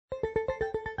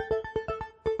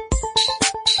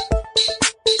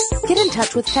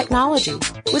touch with technology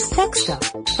with Tech Stuff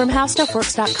from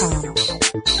HowStuffWorks.com.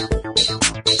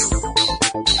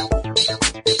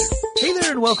 Hey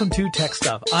there and welcome to Tech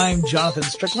Stuff. I'm Jonathan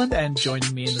Strickland and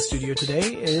joining me in the studio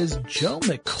today is Joe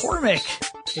McCormick.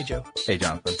 Hey Joe. Hey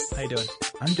Jonathan. How you doing?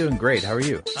 I'm doing great. How are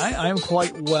you? I'm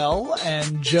quite well,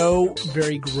 and Joe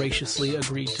very graciously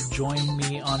agreed to join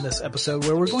me on this episode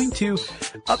where we're going to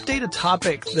update a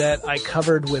topic that I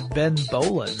covered with Ben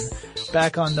Bowlin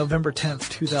back on November 10th,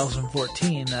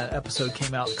 2014. That episode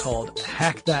came out called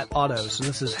Hack That Auto. So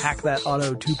this is Hack That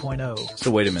Auto 2.0.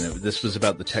 So wait a minute. This was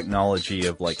about the technology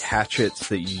of like hatchets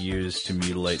that you use to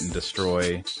mutilate and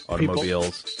destroy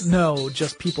automobiles? People? No,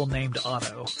 just people named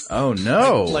Otto. Oh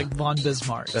no. Like von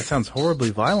Bismarck. That sounds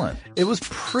horribly violent. It was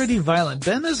pretty violent.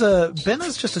 Ben is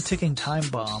just a ticking time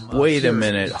bomb. Wait a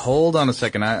minute. Hold on a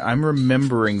second. I'm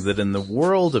remembering that in the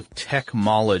world of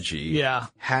technology,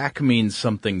 hack means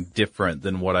something different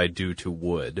than what I do to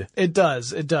wood. It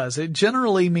does. It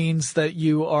generally means that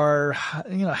you are,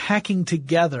 hacking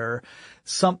together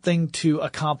something to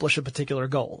accomplish a particular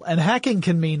goal. And hacking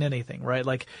can mean anything, right?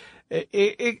 Like,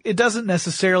 it doesn't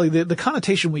necessarily, the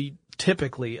connotation we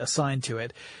typically assign to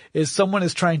it is someone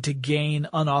is trying to gain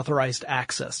unauthorized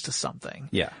access to something.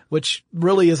 Yeah. Which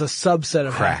really is a subset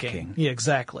of Cracking. hacking. Yeah,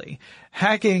 exactly.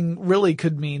 Hacking really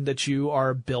could mean that you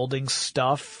are building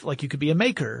stuff, like you could be a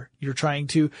maker. You're trying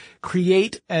to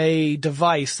create a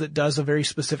device that does a very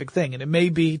specific thing. And it may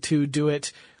be to do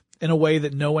it in a way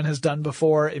that no one has done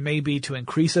before. It may be to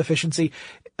increase efficiency.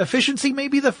 Efficiency may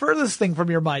be the furthest thing from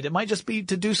your mind. It might just be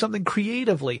to do something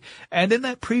creatively. And in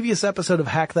that previous episode of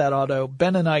Hack That Auto,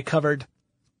 Ben and I covered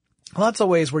lots of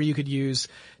ways where you could use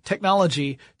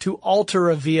technology to alter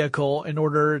a vehicle in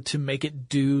order to make it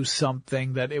do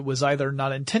something that it was either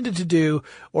not intended to do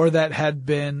or that had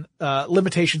been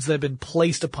limitations that had been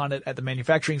placed upon it at the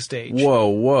manufacturing stage.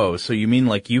 Whoa. So you mean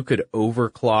like you could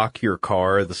overclock your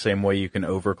car the same way you can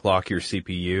overclock your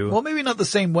CPU? Well, maybe not the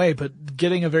same way, but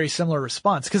getting a very similar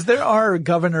response. Because there are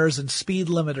governors and speed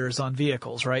limiters on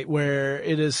vehicles, right, where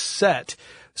it is set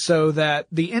so that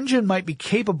the engine might be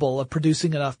capable of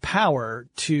producing enough power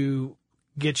to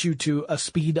get you to a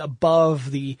speed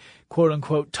above the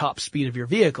quote-unquote top speed of your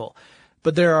vehicle.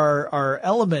 But there are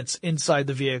elements inside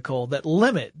the vehicle that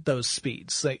limit those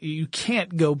speeds. Like you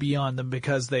can't go beyond them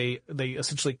because they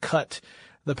essentially cut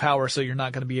the power so you're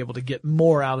not going to be able to get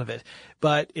more out of it.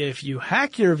 But if you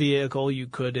hack your vehicle, you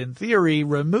could, in theory,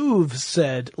 remove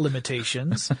said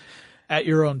limitations at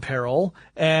your own peril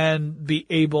and be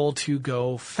able to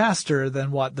go faster than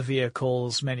what the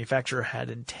vehicle's manufacturer had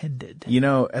intended. You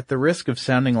know, at the risk of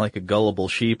sounding like a gullible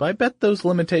sheep, I bet those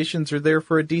limitations are there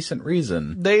for a decent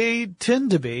reason. They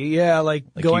tend to be, yeah, like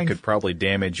going... You could probably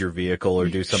damage your vehicle or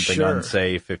do something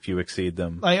unsafe if you exceed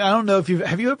them. I don't know if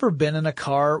have you ever been in a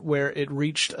car where it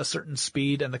reached a certain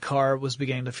speed and the car was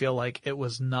beginning to feel like it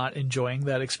was not enjoying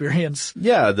that experience?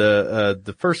 Yeah,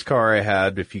 the first car I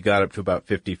had, if you got up to about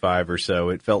 55 or so,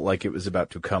 it felt like it was about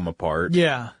to come apart.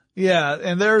 Yeah.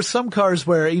 And there are some cars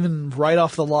where even right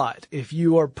off the lot, if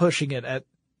you are pushing it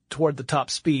toward the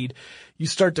top speed, you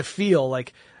start to feel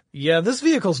like, yeah, this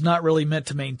vehicle's not really meant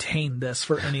to maintain this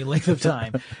for any length of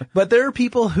time. But there are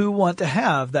people who want to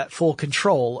have that full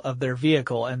control of their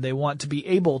vehicle, and they want to be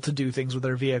able to do things with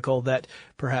their vehicle that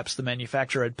perhaps the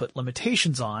manufacturer had put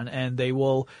limitations on, and they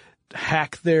will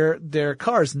hack their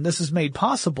cars. And this is made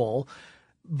possible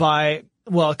by,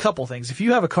 well, a couple things. If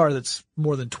you have a car that's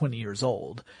more than 20 years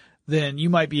old, then you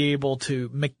might be able to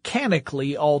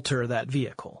mechanically alter that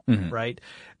vehicle, right?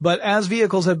 But as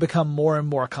vehicles have become more and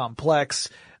more complex,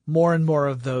 more and more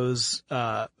of those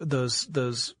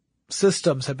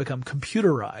systems have become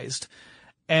computerized,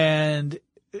 and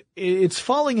it's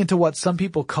falling into what some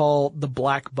people call the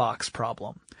black box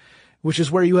problem, which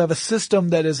is where you have a system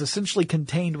that is essentially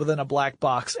contained within a black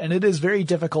box, and it is very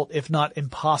difficult, if not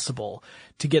impossible,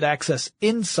 to get access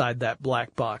inside that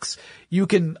black box. You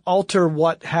can alter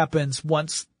what happens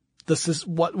once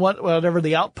whatever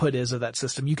the output is of that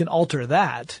system. You can alter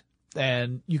that,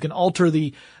 and you can alter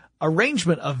the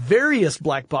arrangement of various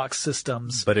black box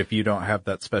systems. But if you don't have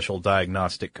that special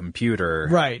diagnostic computer,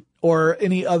 right, or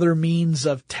any other means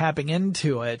of tapping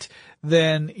into it,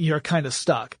 then you're kind of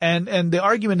stuck. And the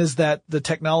argument is that the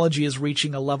technology is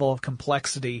reaching a level of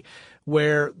complexity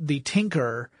where the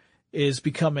tinker is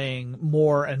becoming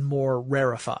more and more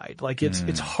rarefied. Like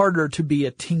it's harder to be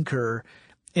a tinker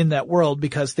in that world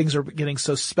because things are getting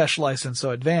so specialized and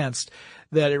so advanced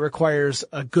that it requires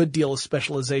a good deal of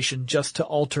specialization just to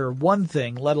alter one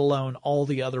thing, let alone all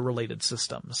the other related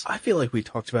systems. I feel like we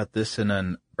talked about this in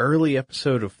an early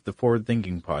episode of the Forward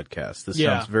Thinking podcast. This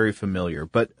sounds very familiar.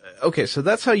 But, okay, so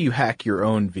that's how you hack your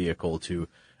own vehicle to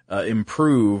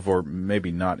improve, or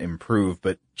maybe not improve,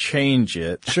 but change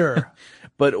it. Sure.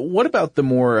 But what about the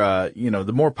more,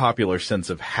 the more popular sense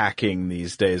of hacking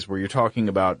these days, where you're talking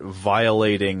about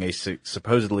violating a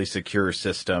supposedly secure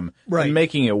system and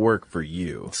making it work for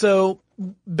you? So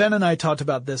Ben and I talked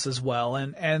about this as well,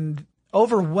 and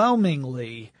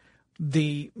overwhelmingly,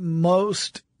 the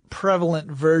most prevalent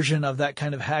version of that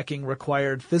kind of hacking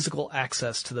required physical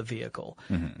access to the vehicle,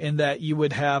 in that you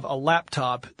would have a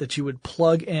laptop that you would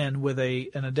plug in with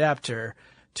an adapter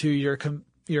to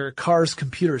your car's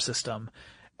computer system.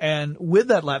 And with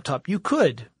that laptop, you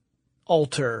could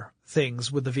alter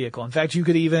things with the vehicle. In fact, you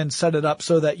could even set it up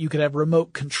so that you could have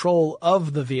remote control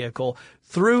of the vehicle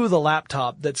through the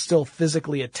laptop that's still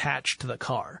physically attached to the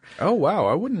car. Oh, wow.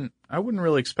 I wouldn't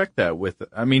really expect that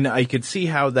I could see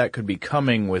how that could be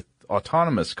coming with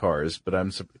autonomous cars,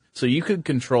 but so you could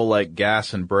control like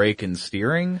gas and brake and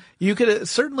steering? You could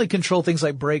certainly control things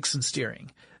like brakes and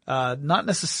steering. Not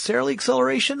necessarily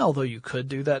acceleration, although you could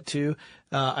do that too,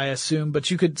 I assume,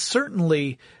 but you could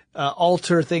certainly,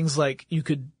 alter things like you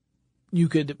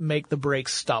could make the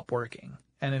brakes stop working.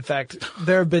 And in fact,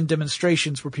 there have been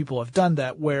demonstrations where people have done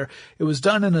that, where it was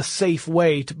done in a safe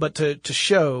way, but to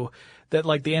show that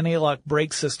like the anti-lock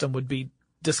brake system would be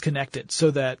disconnected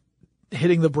so that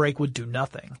hitting the brake would do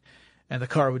nothing. And the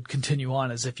car would continue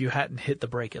on as if you hadn't hit the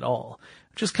brake at all,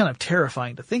 which is kind of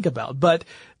terrifying to think about. But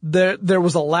there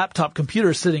was a laptop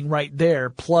computer sitting right there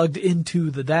plugged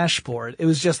into the dashboard. It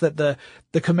was just that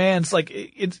the commands,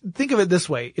 think of it this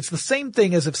way. It's the same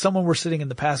thing as if someone were sitting in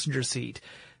the passenger seat,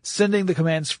 sending the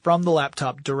commands from the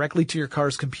laptop directly to your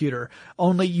car's computer,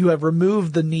 only you have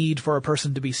removed the need for a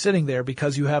person to be sitting there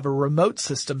because you have a remote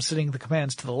system sending the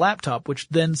commands to the laptop, which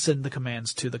then send the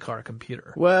commands to the car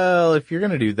computer. Well, if you're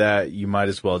going to do that, you might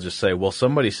as well just say, well,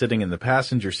 somebody sitting in the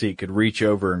passenger seat could reach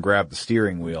over and grab the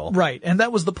steering wheel. Right. And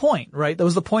that was the point, right? That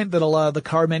was the point that a lot of the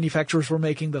car manufacturers were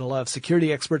making, that a lot of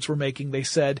security experts were making. They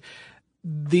said,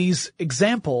 these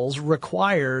examples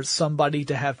require somebody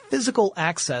to have physical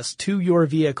access to your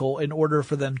vehicle in order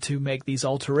for them to make these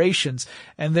alterations.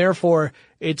 And therefore,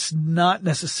 it's not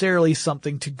necessarily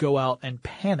something to go out and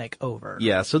panic over.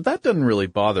 Yeah, so that doesn't really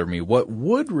bother me. What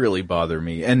would really bother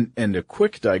me, and a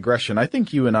quick digression, I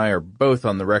think you and I are both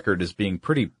on the record as being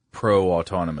pretty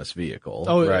pro-autonomous vehicle.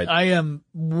 Oh, right? I am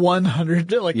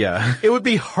 100. Yeah. It would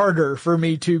be harder for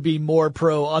me to be more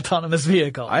pro-autonomous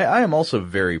vehicle. I am also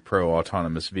very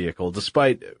pro-autonomous vehicle,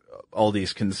 despite all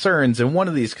these concerns. And one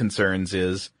of these concerns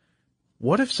is,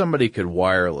 what if somebody could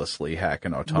wirelessly hack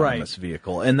an autonomous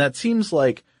vehicle? And that seems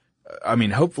like,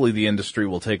 hopefully the industry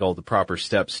will take all the proper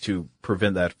steps to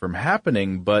prevent that from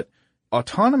happening, but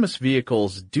autonomous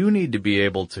vehicles do need to be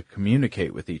able to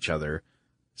communicate with each other.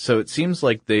 So it seems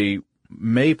like they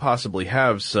may possibly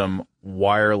have some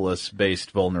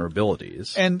wireless-based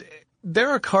vulnerabilities. And there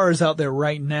are cars out there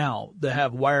right now that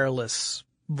have wireless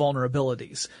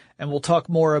vulnerabilities. And we'll talk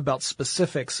more about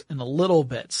specifics in a little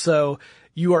bit. So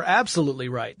you are absolutely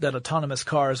right that autonomous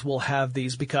cars will have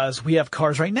these, because we have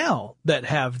cars right now that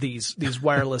have these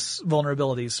wireless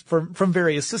vulnerabilities from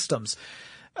various systems.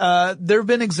 There have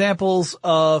been examples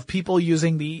of people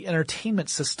using the entertainment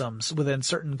systems within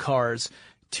certain cars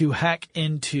to hack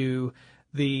into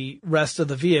the rest of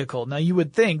the vehicle. Now, you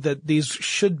would think that these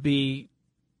should be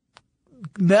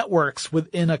networks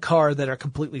within a car that are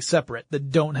completely separate, that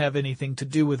don't have anything to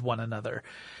do with one another.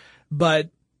 But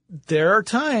there are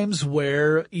times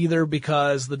where, either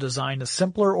because the design is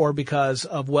simpler or because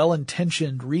of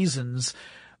well-intentioned reasons,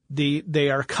 they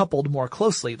are coupled more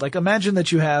closely. Like, imagine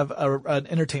that you have an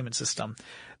entertainment system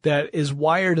that is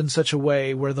wired in such a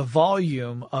way where the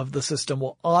volume of the system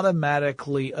will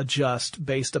automatically adjust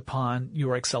based upon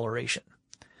your acceleration.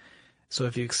 So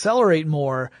if you accelerate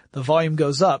more, the volume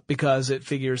goes up because it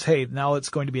figures, hey, now it's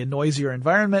going to be a noisier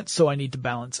environment, so I need to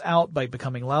balance out by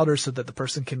becoming louder so that the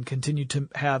person can continue to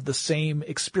have the same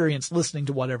experience listening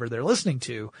to whatever they're listening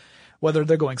to, whether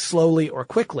they're going slowly or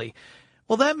quickly.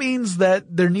 Well, that means that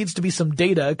there needs to be some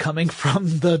data coming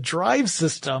from the drive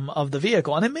system of the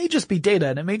vehicle. And it may just be data,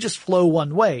 and it may just flow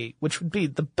one way, which would be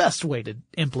the best way to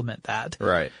implement that.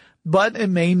 Right. But it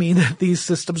may mean that these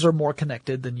systems are more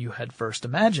connected than you had first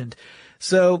imagined.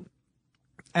 So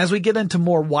as we get into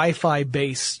more Wi-Fi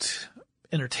based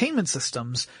entertainment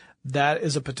systems, that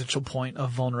is a potential point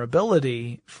of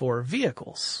vulnerability for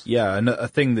vehicles. Yeah, and a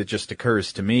thing that just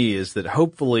occurs to me is that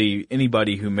hopefully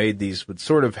anybody who made these would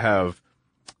sort of have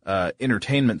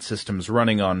entertainment systems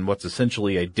running on what's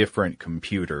essentially a different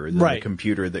computer than the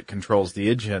computer that controls the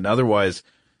engine. Otherwise,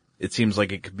 it seems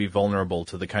like it could be vulnerable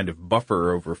to the kind of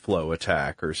buffer overflow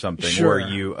attack or something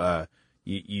where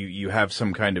you have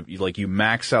some kind of, like, you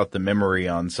max out the memory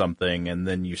on something and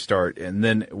then you start, and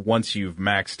then once you've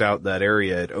maxed out that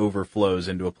area, it overflows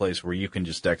into a place where you can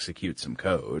just execute some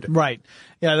code. Right.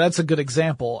 Yeah, that's a good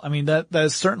example. I mean, that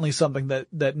is certainly something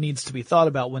that needs to be thought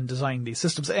about when designing these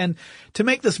systems. And to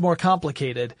make this more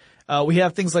complicated, we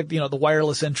have things like, the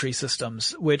wireless entry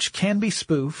systems, which can be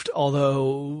spoofed,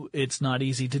 although it's not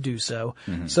easy to do so.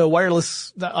 Mm-hmm. So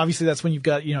wireless, obviously that's when you've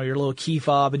got, your little key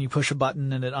fob and you push a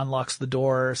button and it unlocks the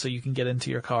door so you can get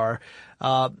into your car.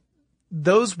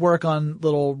 Those work on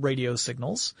little radio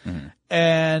signals. Mm-hmm.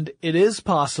 And it is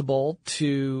possible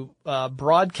to,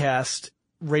 broadcast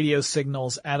radio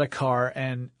signals at a car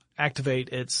and activate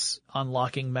its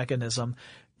unlocking mechanism.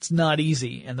 It's not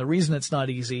easy. And the reason it's not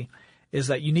easy is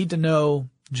that you need to know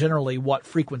generally what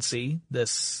frequency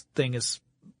this thing is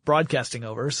broadcasting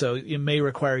over. So it may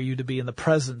require you to be in the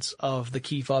presence of the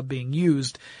key fob being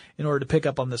used in order to pick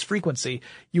up on this frequency.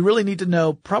 You really need to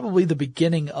know probably the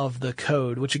beginning of the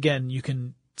code, which again, you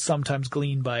can sometimes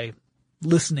glean by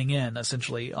listening in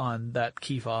essentially on that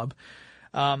key fob.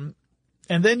 And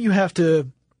then you have to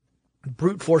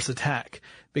brute force attack,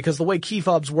 because the way key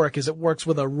fobs work is it works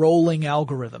with a rolling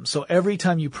algorithm. So every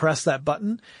time you press that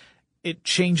button, it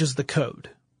changes the code.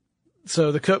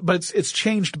 So the code, but it's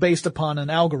changed based upon an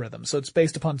algorithm. So it's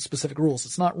based upon specific rules.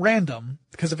 It's not random,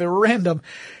 because if it were random,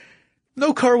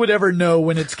 no car would ever know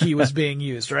when its key was being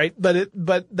used, right? But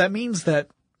that means that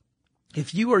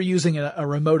if you are using a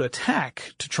remote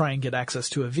attack to try and get access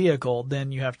to a vehicle,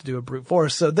 then you have to do a brute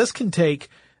force. So this can take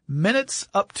minutes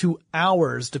up to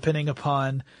hours, depending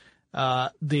upon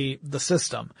the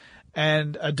system,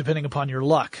 and depending upon your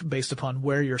luck, based upon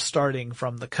where you're starting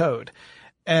from the code.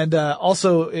 And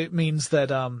also it means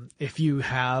that if you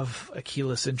have a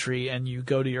keyless entry and you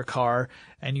go to your car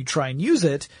and you try and use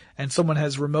it, and someone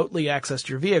has remotely accessed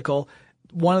your vehicle,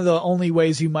 one of the only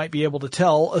ways you might be able to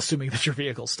tell, assuming that your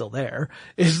vehicle's still there,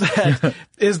 is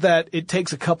that it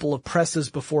takes a couple of presses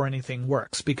before anything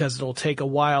works, because it'll take a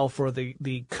while for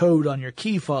the code on your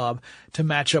key fob to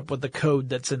match up with the code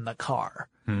that's in the car.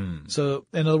 So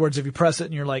in other words, if you press it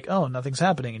and you're like, oh, nothing's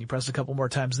happening, and you press a couple more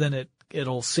times, then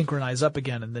it'll synchronize up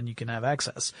again, and then you can have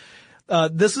access.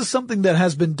 This is something that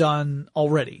has been done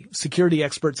already. Security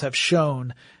experts have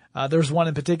shown, there's one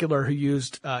in particular who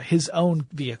used his own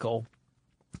vehicle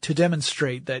to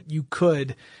demonstrate that you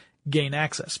could gain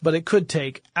access, but it could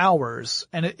take hours,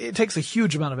 and it takes a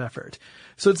huge amount of effort.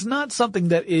 So it's not something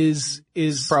that is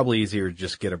probably easier to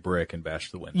just get a brick and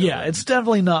bash the window. Yeah, it's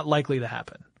definitely not likely to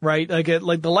happen, right?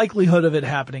 Like the likelihood of it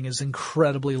happening is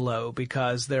incredibly low,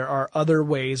 because there are other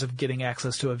ways of getting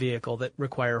access to a vehicle that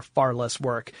require far less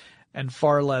work and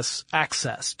far less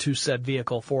access to said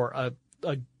vehicle for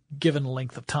a given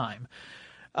length of time.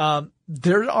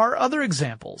 There are other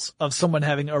examples of someone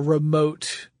having a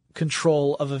remote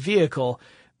control of a vehicle,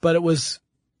 but it was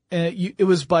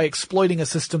by exploiting a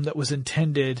system that was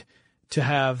intended to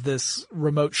have this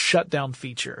remote shutdown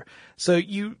feature. So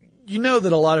you know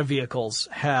that a lot of vehicles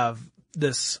have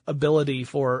this ability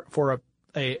for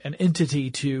an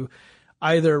entity to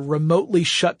either remotely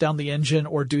shut down the engine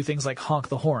or do things like honk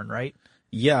the horn, right?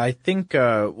 Yeah, I think,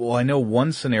 I know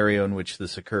one scenario in which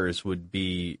this occurs would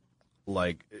be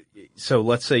like, so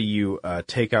let's say you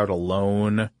take out a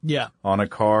loan on a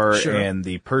car, sure, and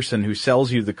the person who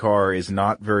sells you the car is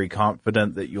not very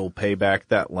confident that you'll pay back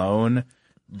that loan.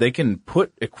 They can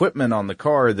put equipment on the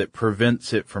car that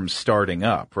prevents it from starting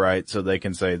up, right? So they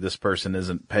can say, this person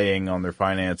isn't paying on their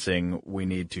financing, we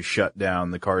need to shut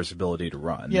down the car's ability to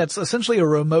run. Yeah, it's essentially a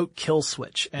remote kill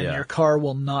switch, and your car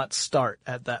will not start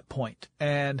at that point.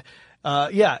 And now,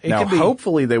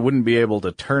 hopefully they wouldn't be able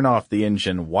to turn off the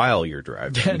engine while you're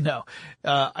driving. No,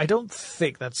 I don't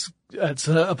think that's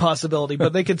a possibility,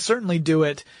 but they could certainly do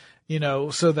it,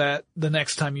 so that the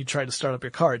next time you try to start up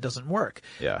your car, it doesn't work.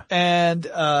 Yeah. And,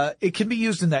 it can be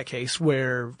used in that case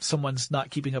where someone's not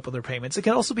keeping up with their payments. It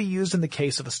can also be used in the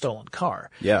case of a stolen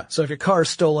car. Yeah. So if your car is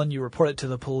stolen, you report it to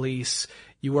the police.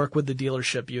 You work with the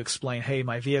dealership, you explain, hey,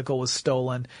 my vehicle was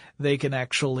stolen. They can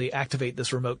actually activate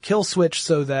this remote kill switch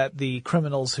so that the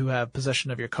criminals who have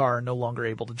possession of your car are no longer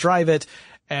able to drive it,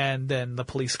 and then the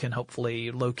police can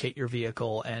hopefully locate your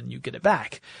vehicle and you get it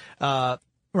back.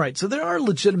 Right, so there are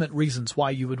legitimate reasons why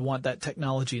you would want that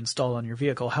technology installed on your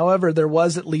vehicle. However, there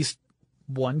was at least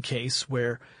one case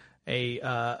where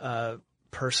a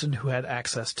person who had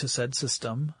access to said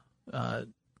system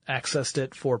accessed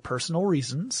it for personal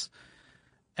reasons,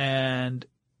 and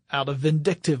out of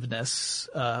vindictiveness,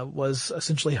 was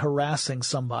essentially harassing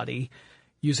somebody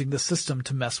using the system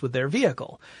to mess with their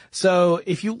vehicle. So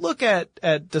if you look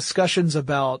at discussions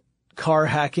about car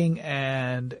hacking,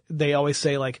 and they always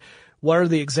say like, what are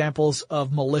the examples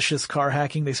of malicious car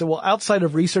hacking? They said, well, outside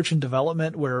of research and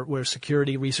development, where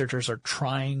security researchers are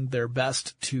trying their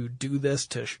best to do this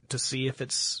to see if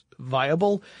it's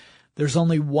viable, there's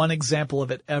only one example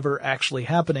of it ever actually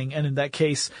happening. And in that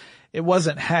case, it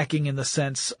wasn't hacking in the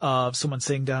sense of someone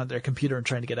sitting down at their computer and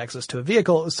trying to get access to a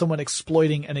vehicle. It was someone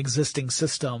exploiting an existing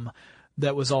system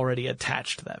that was already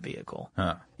attached to that vehicle.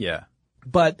 Yeah.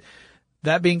 But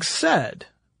that being said,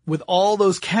 with all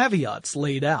those caveats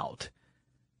laid out,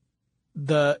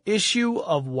 the issue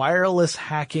of wireless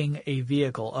hacking a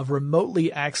vehicle, of remotely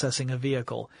accessing a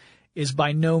vehicle, is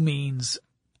by no means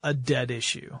a dead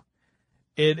issue.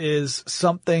 It is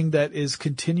something that is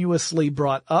continuously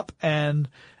brought up, and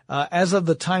as of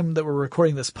the time that we're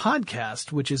recording this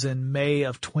podcast, which is in May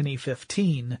of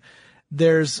 2015,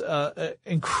 there's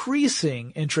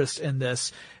increasing interest in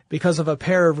this because of a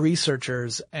pair of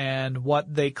researchers and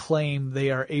what they claim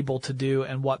they are able to do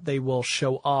and what they will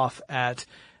show off at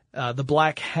the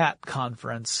Black Hat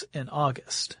Conference in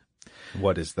August.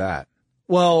 What is that?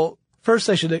 Well, first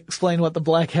I should explain what the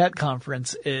Black Hat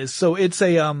Conference is. So it's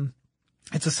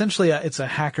essentially it's a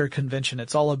hacker convention.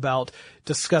 It's all about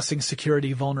discussing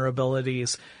security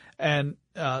vulnerabilities and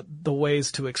the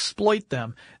ways to exploit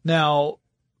them. Now,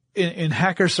 in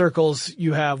hacker circles,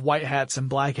 you have white hats and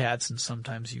black hats, and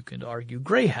sometimes you could argue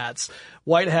gray hats.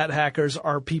 White hat hackers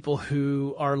are people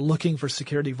who are looking for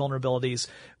security vulnerabilities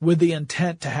with the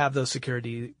intent to have those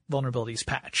security vulnerabilities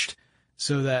patched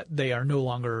so that they are no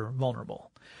longer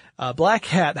vulnerable. Black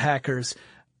hat hackers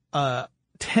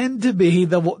tend to be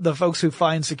the folks who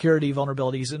find security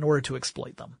vulnerabilities in order to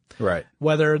exploit them. Right.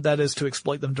 Whether that is to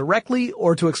exploit them directly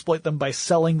or to exploit them by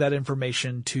selling that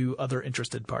information to other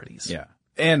interested parties. Yeah.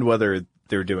 And whether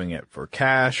they're doing it for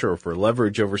cash or for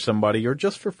leverage over somebody or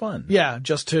just for fun. Yeah,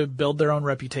 just to build their own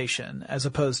reputation as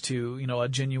opposed to, a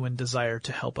genuine desire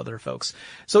to help other folks.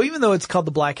 So even though it's called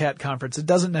the Black Hat Conference, it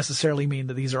doesn't necessarily mean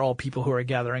that these are all people who are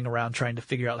gathering around trying to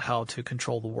figure out how to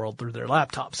control the world through their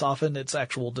laptops. Often it's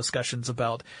actual discussions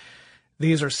about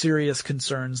these are serious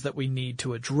concerns that we need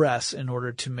to address in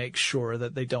order to make sure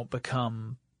that they don't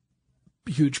become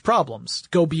huge problems,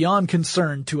 go beyond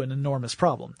concern to an enormous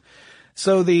problem.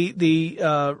 So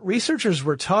the researchers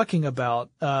were talking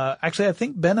about, actually I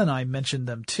think Ben and I mentioned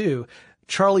them too,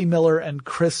 Charlie Miller and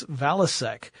Chris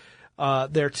Valasek.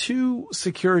 They're two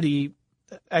security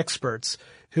experts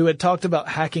who had talked about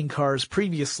hacking cars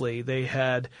previously. They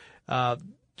had,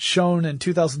 shown in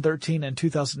 2013 and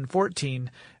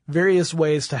 2014 various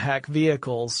ways to hack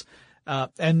vehicles.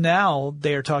 And now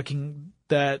they are talking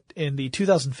that in the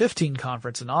 2015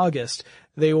 conference in August,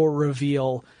 they will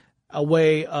reveal a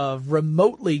way of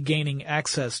remotely gaining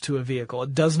access to a vehicle.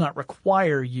 It does not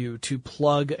require you to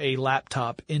plug a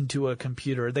laptop into a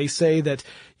computer. They say that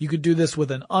you could do this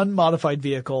with an unmodified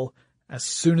vehicle as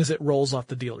soon as it rolls off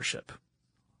the dealership.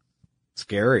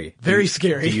 Scary. Very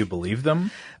scary. Do you believe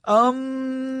them?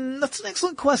 That's an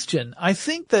excellent question.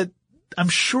 I'm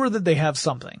sure that they have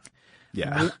something.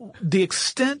 Yeah. The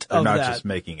extent They're of not that. just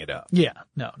making it up. Yeah.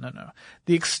 No.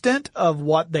 The extent of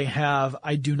what they have,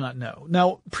 I do not know.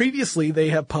 Now, previously they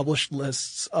have published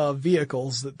lists of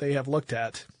vehicles that they have looked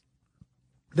at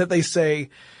that they say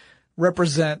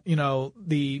represent,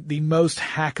 the most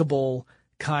hackable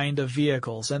kind of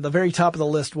vehicles. And the very top of the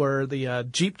list were the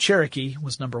Jeep Cherokee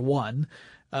was number one.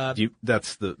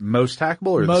 That's the most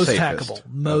hackable or most the safest?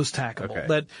 Most hackable. Okay.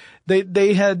 But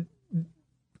they had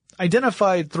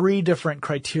identified 3 different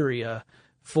criteria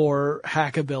for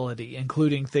hackability,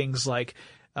 including things like,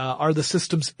 are the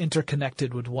systems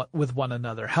interconnected with one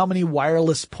another? How many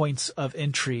wireless points of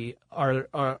entry are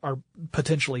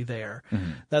potentially there?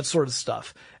 Mm-hmm. That sort of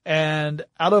stuff. And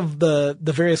out of the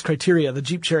various criteria, the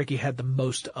Jeep Cherokee had the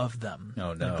most of them.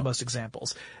 Oh, no. The most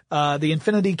examples. The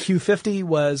Infiniti Q50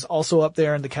 was also up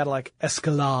there, and the Cadillac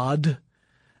Escalade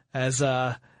as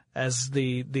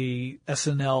the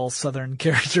SNL Southern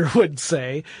character would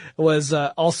say, was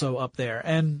also up there.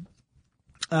 And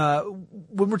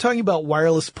when we're talking about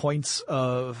wireless points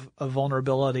of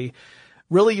vulnerability,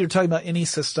 really you're talking about any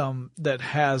system that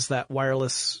has that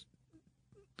wireless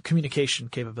communication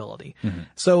capability. Mm-hmm.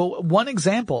 So one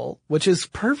example, which is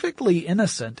perfectly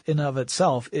innocent in of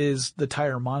itself, is the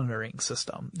tire monitoring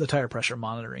system, the tire pressure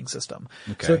monitoring system.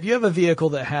 Okay. So if you have a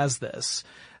vehicle that has this,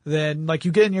 then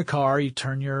you get in your car, you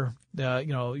turn your,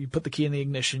 you put the key in the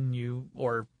ignition,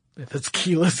 or if it's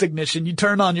keyless ignition, you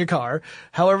turn on your car,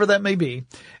 however that may be.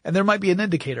 And there might be an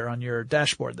indicator on your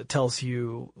dashboard that tells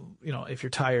you, if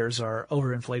your tires are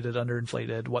overinflated,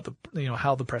 underinflated, what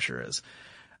how the pressure is.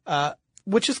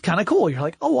 Which is kind of cool. You're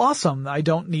like, oh, awesome. I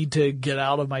don't need to get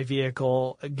out of my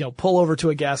vehicle, pull over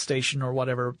to a gas station or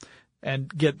whatever.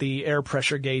 and get the air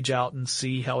pressure gauge out and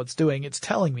see how it's doing. It's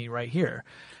telling me right here,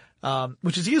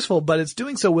 which is useful, but it's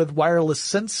doing so with wireless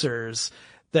sensors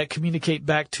that communicate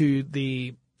back to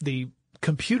the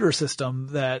computer system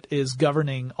that is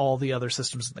governing all the other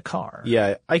systems in the car.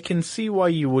 Yeah, I can see why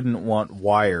you wouldn't want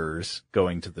wires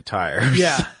going to the tires.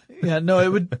 Yeah.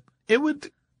 No, it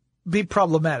would be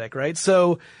problematic, right?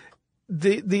 So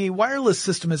the wireless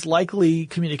system is likely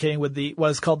communicating with what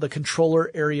is called the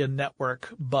Controller Area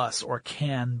Network Bus, or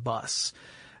CAN bus,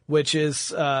 which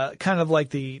is kind of like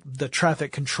the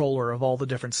traffic controller of all the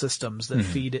different systems that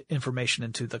feed information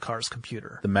into the car's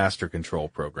computer. The master control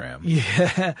program.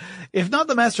 Yeah. If not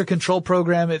the master control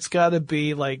program, it's got to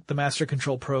be like the master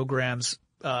control program's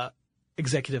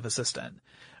executive assistant,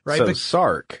 right? So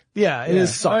SARC. Yeah, it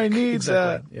is SARC. I need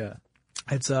exactly. that. Yeah.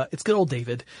 It's good old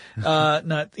David.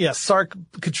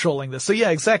 SARC controlling this. So yeah,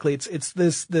 exactly. It's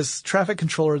this traffic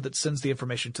controller that sends the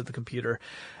information to the computer.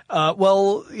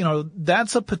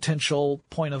 That's a potential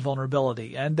point of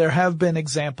vulnerability. And there have been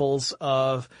examples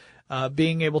of,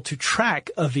 being able to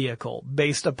track a vehicle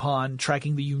based upon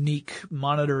tracking the unique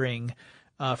monitoring,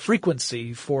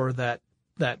 frequency for that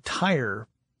tire,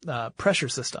 pressure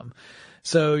system.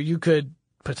 So you could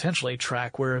potentially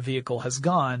track where a vehicle has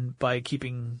gone by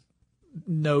keeping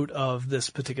note of this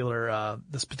particular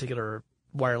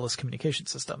wireless communication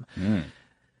system.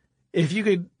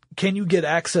 Can you get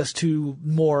access to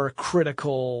more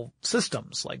critical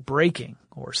systems like braking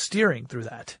or steering through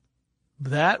that?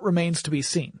 That remains to be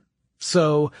seen.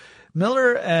 So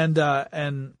Miller and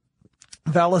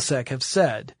Valasek have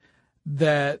said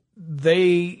that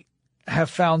they have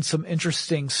found some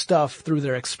interesting stuff through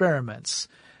their experiments.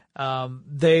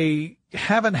 They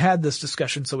haven't had this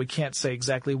discussion, so we can't say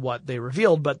exactly what they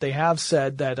revealed, but they have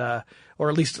said that, or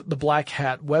at least the Black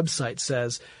Hat website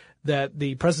says that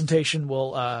the presentation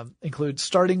will include,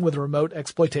 starting with remote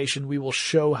exploitation, we will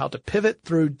show how to pivot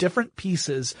through different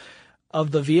pieces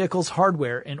of the vehicle's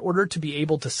hardware in order to be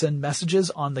able to send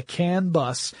messages on the CAN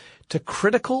bus to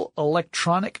critical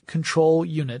electronic control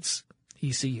units,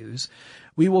 ECUs.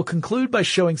 We will conclude by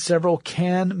showing several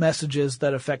CAN messages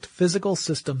that affect physical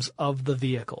systems of the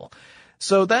vehicle.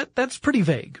 So that's pretty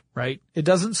vague, right? It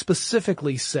doesn't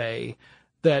specifically say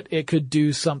that it could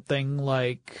do something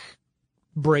like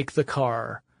brake the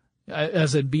car,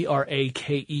 as in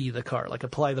B-R-A-K-E, the car, like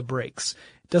apply the brakes.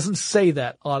 It doesn't say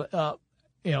that,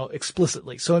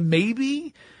 explicitly. So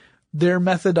maybe their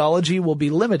methodology will be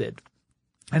limited.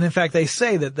 And in fact, they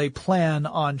say that they plan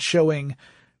on showing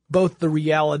both the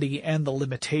reality and the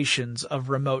limitations of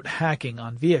remote hacking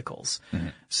on vehicles. Mm-hmm.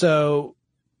 So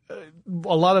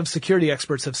a lot of security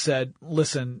experts have said,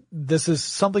 listen, this is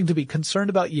something to be concerned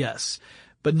about, yes,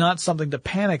 but not something to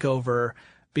panic over,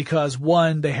 because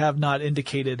one, they have not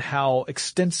indicated how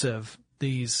extensive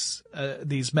these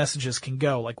messages can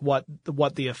go, like what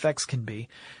the effects can be.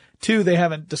 Two, they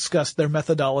haven't discussed their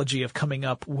methodology of coming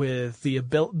up with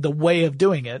the way of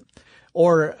doing it,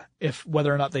 or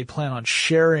whether or not they plan on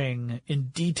sharing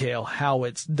in detail how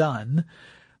it's done.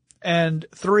 And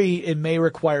three, it may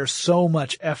require so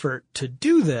much effort to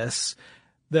do this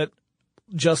that,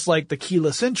 just like the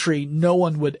keyless entry, no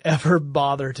one would ever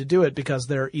bother to do it because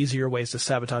there are easier ways to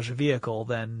sabotage a vehicle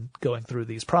than going through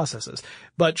these processes.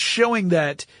 But showing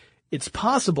that it's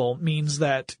possible means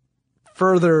that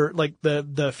further, like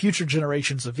the future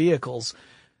generations of vehicles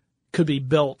could be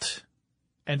built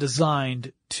and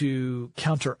designed to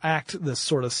counteract this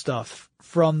sort of stuff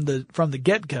from the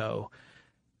get-go,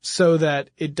 so that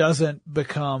it doesn't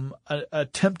become a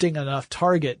tempting enough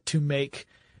target to make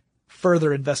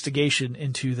further investigation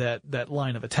into that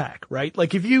line of attack, right?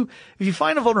 Like if you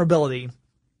find a vulnerability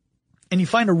and you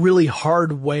find a really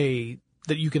hard way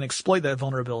that you can exploit that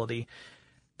vulnerability,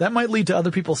 that might lead to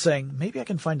other people saying, maybe I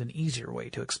can find an easier way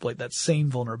to exploit that same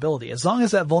vulnerability. As long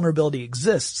as that vulnerability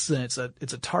exists, then it's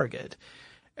a target.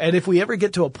 And if we ever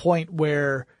get to a point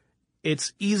where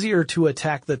it's easier to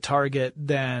attack the target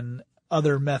than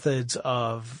other methods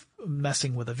of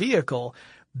messing with a vehicle,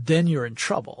 then you're in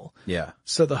trouble. Yeah.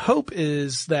 So the hope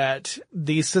is that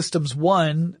these systems,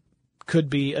 one, could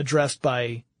be addressed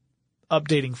by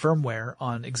updating firmware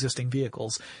on existing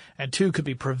vehicles, and two, could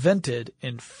be prevented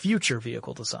in future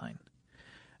vehicle design.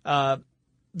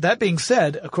 That being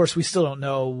said, of course, we still don't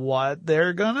know what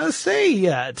they're gonna say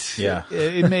yet. Yeah.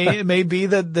 It may be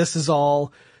that this is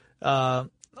all,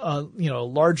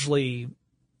 largely,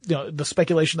 the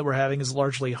speculation that we're having is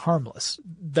largely harmless.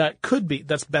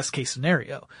 That's best case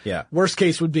scenario. Yeah. Worst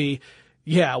case would be,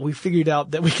 we figured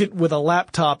out that we can, with a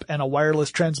laptop and a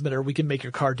wireless transmitter, we can make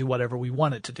your car do whatever we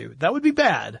want it to do. That would be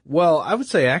bad. Well, I would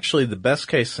say actually the best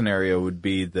case scenario would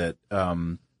be that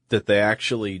they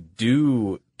actually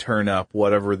do turn up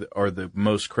whatever are the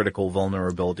most critical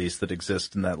vulnerabilities that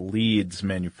exist, and that leads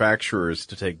manufacturers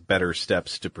to take better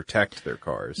steps to protect their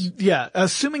cars. Yeah,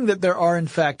 assuming that there are in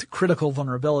fact critical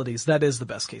vulnerabilities, that is the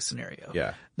best case scenario.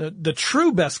 Yeah. The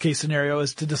true best case scenario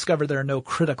is to discover there are no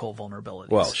critical vulnerabilities.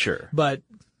 Well, sure. But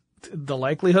the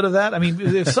likelihood of that, I mean,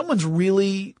 if someone's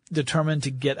really determined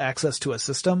to get access to a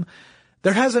system,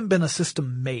 there hasn't been a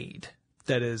system made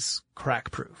that is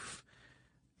crack-proof.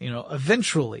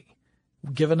 Eventually,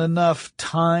 given enough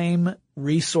time,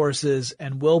 resources,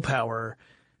 and willpower,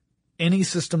 any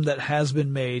system that has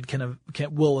been made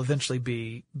will eventually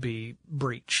be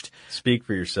breached. Speak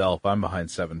for yourself. I'm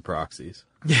behind 7 proxies.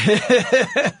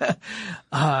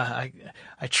 I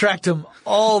tracked him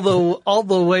all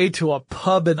the way to a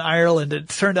pub in Ireland. It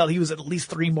turned out he was at least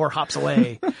 3 more hops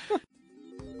away.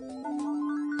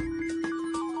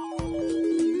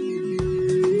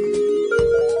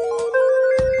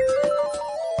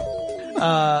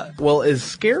 Well, as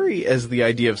scary as the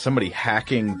idea of somebody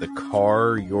hacking the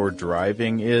car you're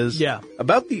driving is, yeah,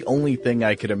 about the only thing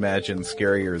I could imagine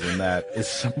scarier than that is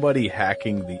somebody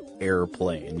hacking the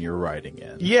airplane you're riding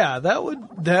in. Yeah,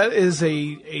 that is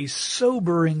a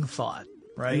sobering thought,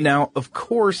 right? Now, of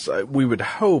course, we would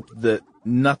hope that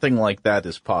nothing like that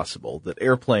is possible, that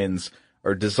airplanes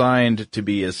are designed to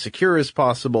be as secure as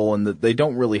possible and that they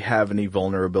don't really have any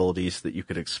vulnerabilities that you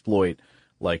could exploit,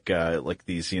 like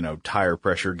these, tire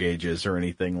pressure gauges or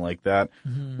anything like that.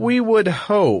 Mm-hmm. We would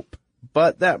hope,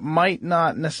 but that might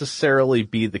not necessarily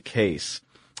be the case.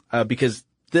 Because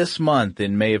this month,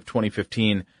 in May of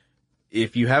 2015,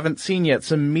 if you haven't seen yet,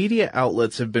 some media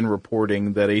outlets have been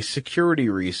reporting that a security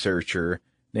researcher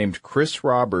named Chris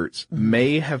Roberts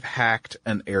may have hacked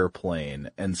an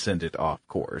airplane and sent it off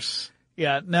course.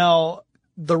 Yeah. Now,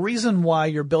 the reason why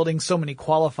you're building so many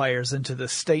qualifiers into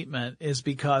this statement is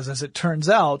because, as it turns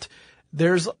out,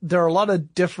 there are a lot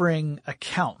of differing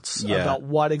accounts about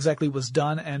what exactly was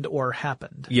done and or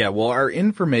happened. Yeah, well, our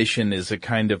information is a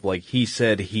kind of like he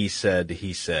said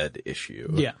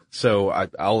issue. Yeah. So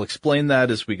I'll explain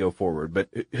that as we go forward. But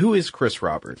who is Chris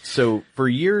Roberts? So for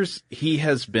years, he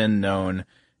has been known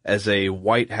as a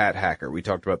white hat hacker. We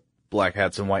talked about black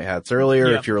hats and white hats earlier.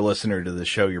 Yep. If you're a listener to the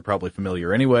show, you're probably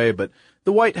familiar anyway. But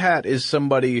the white hat is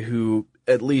somebody who,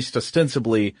 at least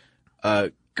ostensibly,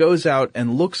 goes out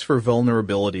and looks for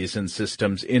vulnerabilities in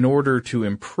systems in order to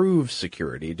improve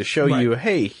security, to show you,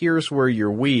 hey, here's where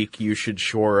you're weak. You should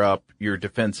shore up your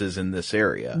defenses in this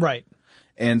area. Right.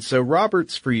 And so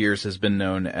Roberts for years has been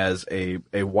known as a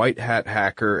white hat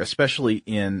hacker, especially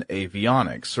in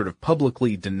avionics, sort of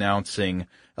publicly denouncing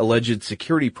alleged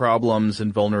security problems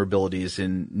and vulnerabilities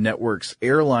in networks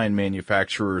airline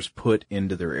manufacturers put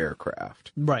into their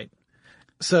aircraft. Right.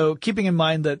 So keeping in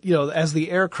mind that, as the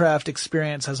aircraft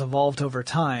experience has evolved over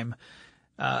time,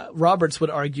 Roberts would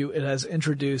argue it has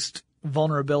introduced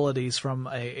vulnerabilities from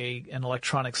an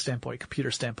electronic standpoint,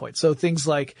 computer standpoint. So things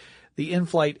like the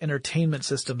in-flight entertainment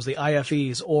systems, the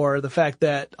IFEs, or the fact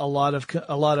that a lot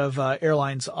of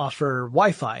airlines offer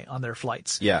Wi-Fi on their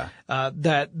flights. Yeah.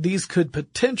 That these could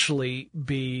potentially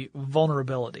be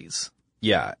vulnerabilities.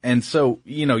 Yeah. And so,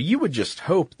 you would just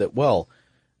hope that,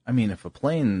 if a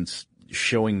plane's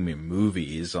showing me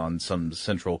movies on some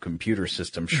central computer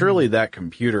system, surely that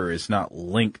computer is not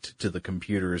linked to the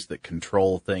computers that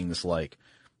control things like,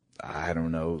 I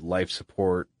don't know, life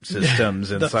support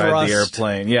systems inside the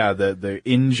airplane. Yeah, the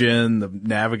engine, the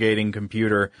navigating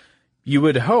computer. You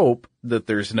would hope that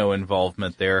there's no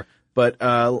involvement there, but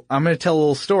I'm going to tell a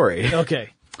little story. Okay.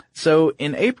 So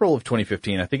in April of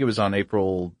 2015, I think it was on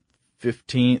April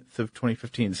 15th of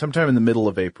 2015, sometime in the middle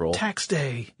of April. Tax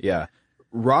day. Yeah.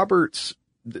 Roberts,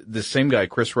 the same guy,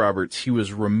 Chris Roberts, he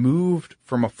was removed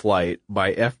from a flight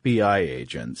by FBI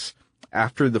agents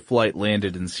after the flight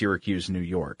landed in Syracuse, New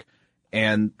York.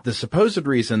 And the supposed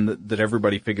reason that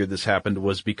everybody figured this happened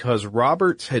was because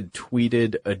Roberts had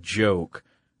tweeted a joke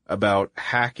about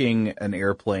hacking an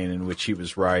airplane in which he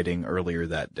was riding earlier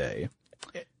that day.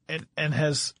 And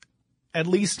has, at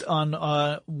least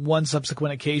on one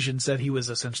subsequent occasion, said he was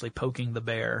essentially poking the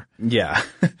bear. Yeah.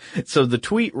 So the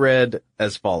tweet read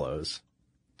as follows.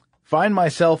 Find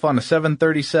myself on a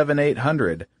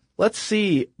 737-800. Let's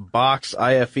see, Box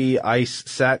IFE ICE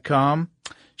SATCOM.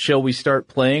 Shall we start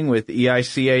playing with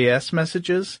EICAS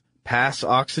messages? Pass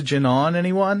oxygen on,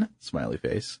 anyone? Smiley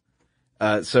face.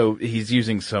 So he's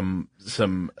using some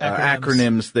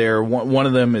acronyms there. One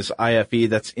of them is IFE,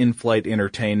 that's in-flight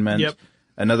entertainment. Yep.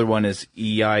 Another one is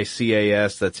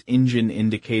EICAS, that's engine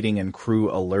indicating and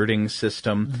crew alerting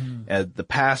system. The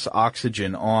pass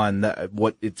oxygen on,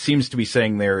 what it seems to be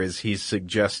saying there is he's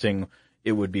suggesting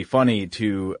it would be funny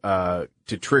to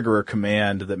trigger a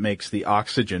command that makes the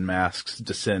oxygen masks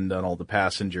descend on all the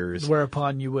passengers.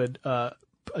 Whereupon you would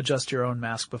adjust your own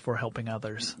mask before helping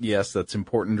others. Yes, that's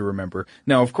important to remember.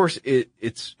 Now, of course,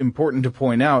 it's important to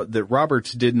point out that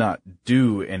Roberts did not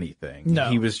do anything. No.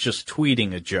 He was just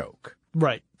tweeting a joke.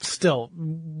 Right. Still,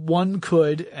 one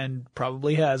could and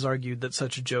probably has argued that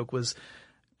such a joke was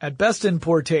at best in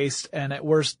poor taste and at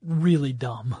worst really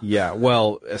dumb. Yeah,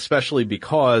 well, especially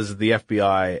because the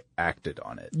FBI acted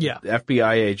on it. Yeah. The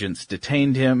FBI agents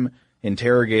detained him,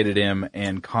 interrogated him,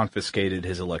 and confiscated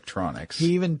his electronics.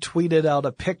 He even tweeted out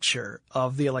a picture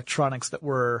of the electronics that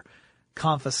were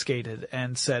confiscated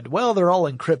and said, well, they're all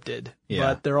encrypted,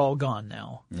 but they're all gone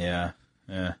now. Yeah.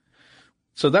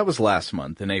 So that was last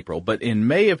month in April, but in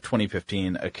May of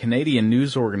 2015, a Canadian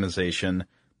news organization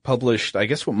published, I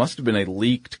guess what must have been a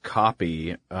leaked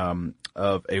copy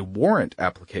of a warrant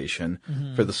application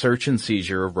for the search and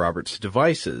seizure of Roberts'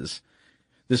 devices.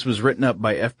 This was written up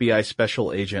by FBI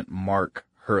Special Agent Mark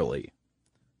Hurley.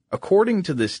 According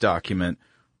to this document,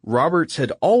 Roberts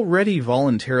had already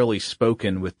voluntarily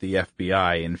spoken with the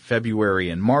FBI in February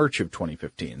and March of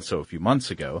 2015, so a few months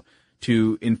ago,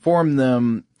 to inform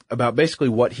them about basically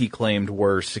what he claimed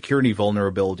were security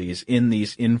vulnerabilities in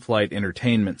these in-flight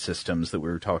entertainment systems that we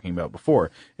were talking about before.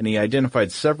 And he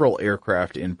identified several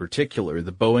aircraft in particular,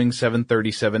 the Boeing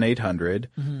 737-800,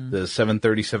 the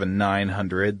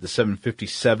 737-900, the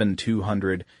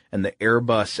 757-200, and the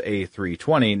Airbus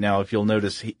A320. Now, if you'll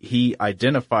notice, he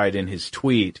identified in his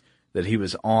tweet that he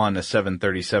was on a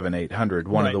 737-800,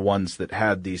 one of the ones that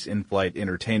had these in-flight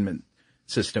entertainment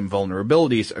system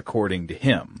vulnerabilities, according to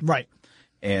him. Right.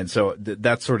 And so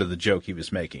that's sort of the joke he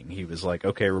was making. He was like,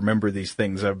 okay, remember these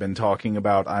things I've been talking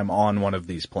about? I'm on one of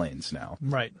these planes now.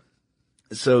 Right.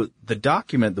 So the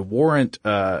document, the warrant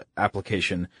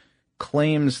application,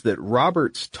 claims that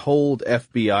Roberts told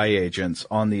FBI agents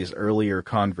on these earlier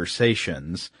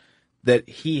conversations that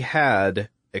he had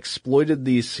exploited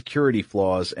these security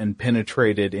flaws and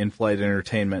penetrated in-flight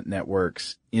entertainment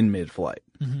networks in mid-flight.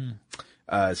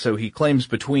 So he claims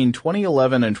between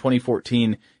 2011 and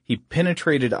 2014, he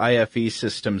penetrated IFE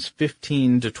systems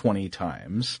 15 to 20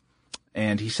 times.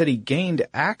 And he said he gained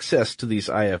access to these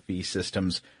IFE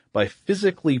systems by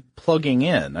physically plugging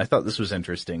in. I thought this was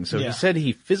interesting. So he said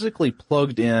he physically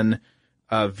plugged in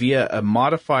via a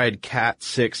modified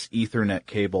Cat6 Ethernet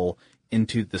cable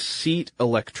into the seat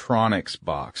electronics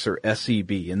box, or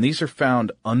SEB. And these are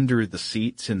found under the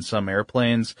seats in some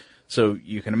airplanes. So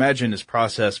you can imagine his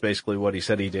process. Basically what he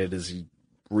said he did is he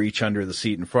reach under the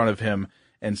seat in front of him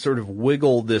and sort of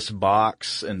wiggle this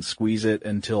box and squeeze it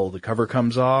until the cover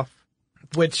comes off.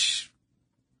 Which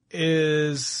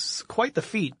is quite the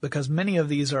feat, because many of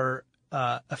these are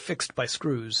affixed by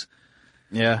screws.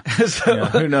 Yeah. So,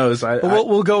 who knows?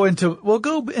 We'll go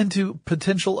into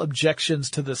potential objections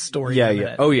to this story. Yeah, in a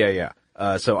minute. Oh, yeah.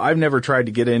 So I've never tried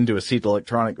to get into a seat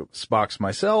electronics box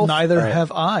myself. Neither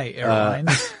have I,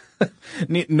 airlines.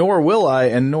 Nor will I,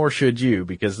 and nor should you,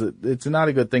 because it's not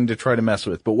a good thing to try to mess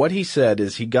with. But what he said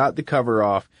is he got the cover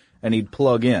off and he'd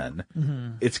plug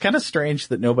in. It's kind of strange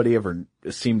that nobody ever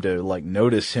seemed to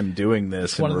notice him doing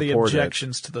this. One of the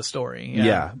objections to the story.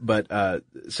 Yeah. But,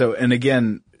 and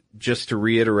again, just to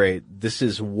reiterate, this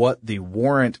is what the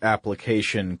warrant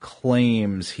application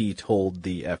claims he told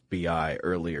the FBI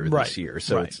earlier this year.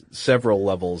 So it's several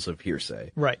levels of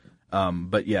hearsay. Right.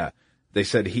 But yeah. They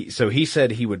said he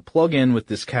said he would plug in with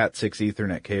this Cat6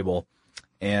 Ethernet cable,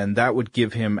 and that would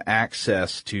give him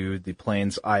access to the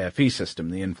plane's IFE system,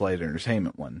 the in-flight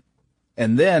entertainment one.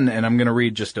 And then, and I'm going to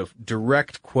read just a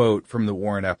direct quote from the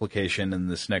warrant application in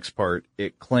this next part,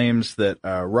 it claims that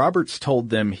Roberts told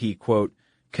them he, quote,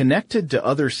 connected to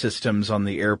other systems on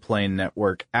the airplane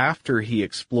network after he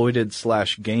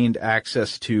exploited/gained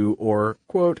access to, or,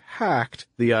 quote, hacked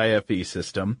the IFE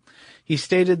system. He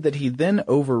stated that he then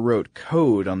overwrote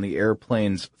code on the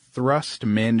airplane's thrust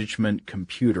management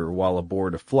computer while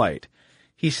aboard a flight.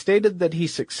 He stated that he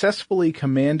successfully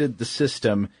commanded the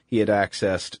system he had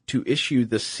accessed to issue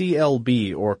the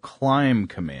CLB, or climb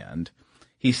command.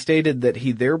 He stated that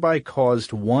he thereby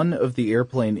caused one of the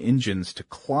airplane engines to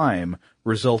climb,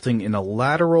 resulting in a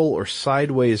lateral or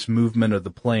sideways movement of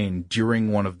the plane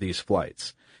during one of these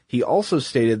flights. He also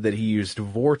stated that he used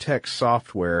Vortex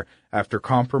software after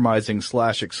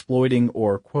compromising/exploiting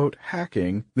or, quote,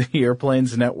 hacking the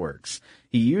airplane's networks.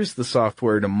 He used the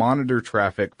software to monitor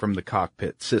traffic from the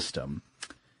cockpit system.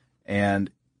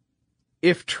 And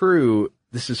if true,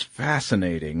 this is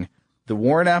fascinating. The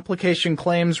warrant application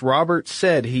claims Roberts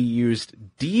said he used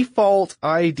default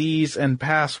IDs and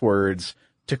passwords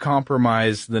to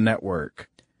compromise the network.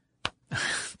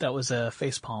 That was a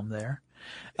facepalm there.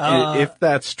 If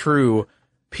that's true,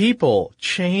 people,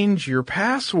 change your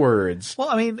passwords. Well,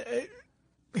 I mean,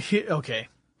 okay.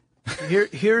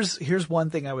 Here's one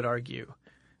thing I would argue,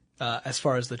 as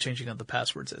far as the changing of the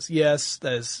passwords is. Yes,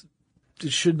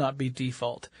 it should not be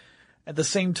default. At the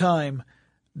same time,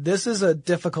 this is a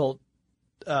difficult,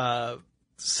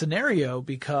 scenario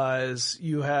because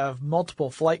you have multiple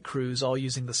flight crews all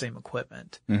using the same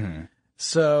equipment. Mm-hmm.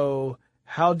 So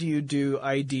how do you do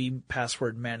ID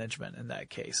password management in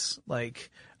that case? Like,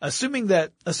 assuming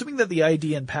that the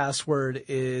ID and password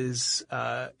is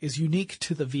unique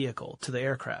to the vehicle, to the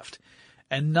aircraft,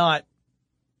 and not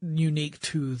unique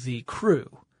to the crew.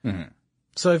 Mm-hmm.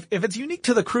 So if it's unique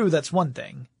to the crew, that's one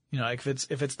thing. You know, like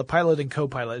if it's the pilot and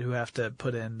co-pilot who have to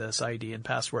put in this ID and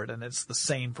password and it's the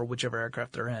same for whichever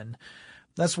aircraft they're in,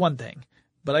 that's one thing.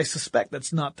 But I suspect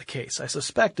that's not the case. I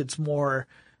suspect it's more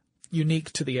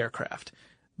unique to the aircraft.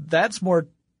 That's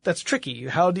tricky.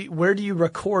 Where do you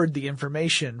record the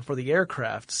information for the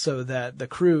aircraft so that the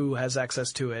crew has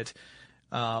access to it?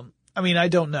 I mean, I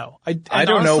don't know. I don't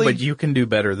honestly know, but you can do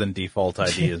better than default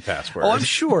ID and password. Oh, I'm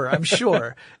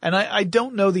sure. And I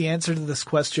don't know the answer to this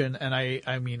question. And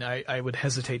I would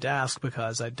hesitate to ask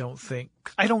because I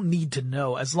don't need to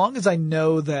know. As long as I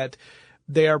know that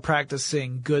they are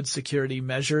practicing good security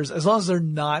measures, as long as they're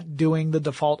not doing the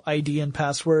default ID and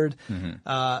password,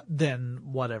 then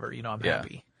whatever, I'm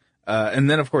happy. And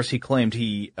then, of course, he claimed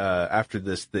after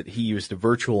this, that he used a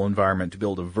virtual environment to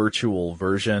build a virtual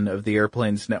version of the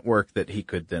airplane's network that he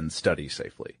could then study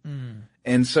safely.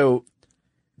 And so,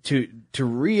 to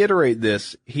reiterate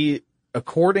this,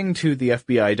 according to the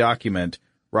FBI document,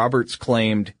 Roberts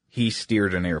claimed he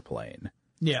steered an airplane.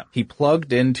 Yeah. He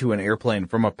plugged into an airplane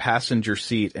from a passenger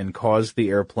seat and caused the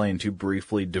airplane to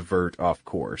briefly divert off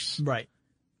course. Right.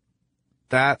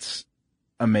 That's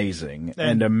amazing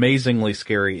and amazingly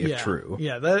scary if true.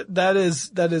 Yeah, that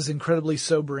is incredibly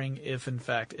sobering if in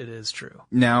fact it is true.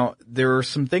 Now, there are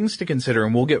some things to consider,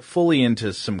 and we'll get fully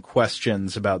into some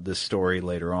questions about this story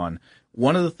later on.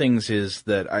 One of the things is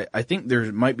that I think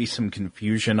there might be some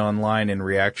confusion online in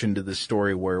reaction to this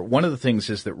story, where one of the things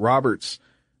is that Roberts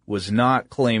was not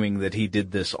claiming that he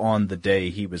did this on the day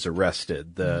he was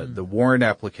arrested. The warrant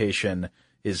application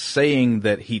is saying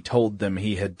that he told them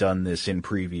he had done this in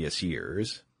previous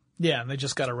years. Yeah, and they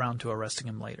just got around to arresting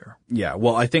him later. Yeah,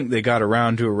 well, I think they got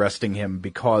around to arresting him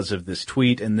because of this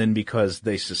tweet, and then because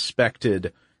they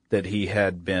suspected that he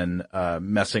had been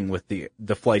messing with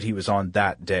the flight he was on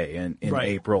that day in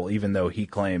April, even though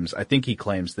I think he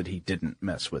claims that he didn't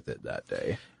mess with it that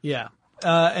day. Yeah.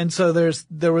 And so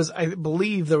there was, I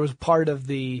believe there was part of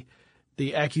the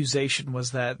accusation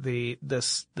was that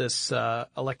this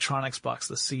electronics box,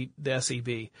 the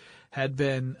SEB, had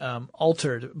been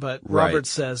altered, but Roberts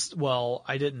says, well,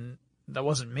 that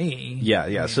wasn't me.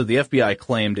 Yeah. So the FBI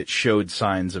claimed it showed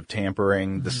signs of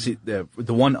tampering. The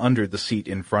one under the seat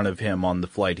in front of him on the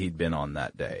flight he'd been on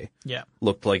that day. Yeah.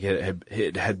 Looked like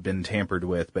it had been tampered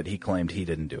with, but he claimed he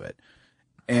didn't do it.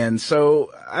 And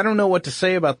so I don't know what to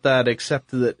say about that, except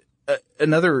that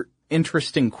another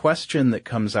interesting question that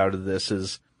comes out of this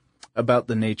is about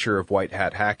the nature of white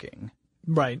hat hacking.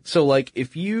 Right. So, like,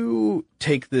 if you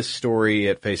take this story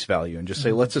at face value and just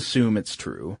say, let's assume it's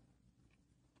true,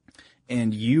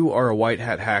 and you are a white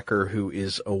hat hacker who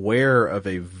is aware of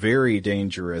a very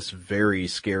dangerous, very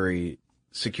scary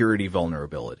security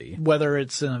vulnerability. Whether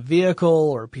it's in a vehicle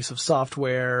or a piece of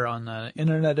software on an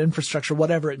internet infrastructure,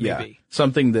 whatever it may be.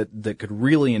 Something that could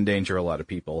really endanger a lot of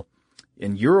people.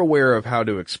 And you're aware of how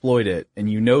to exploit it, and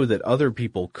you know that other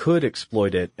people could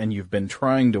exploit it, and you've been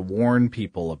trying to warn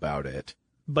people about it.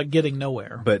 But getting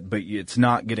nowhere. But it's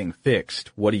not getting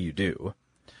fixed. What do you do?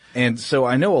 And so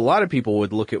I know a lot of people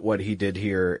would look at what he did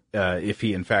here, if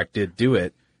he in fact did do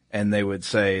it, and they would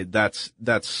say, that's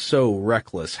so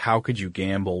reckless. How could you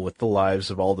gamble with the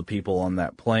lives of all the people on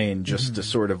that plane just to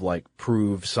sort of like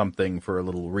prove something for a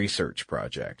little research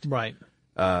project? Right.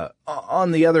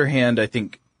 On the other hand, I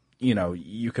think,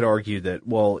 you could argue that,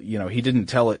 well, he didn't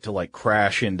tell it to like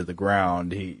crash into the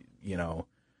ground. He,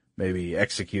 maybe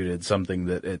executed something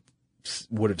that it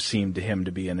would have seemed to him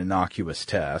to be an innocuous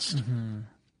test.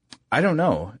 I don't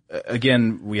know.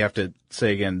 Again, we have to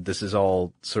say again, this is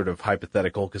all sort of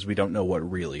hypothetical because we don't know what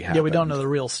really happened. Yeah, we don't know the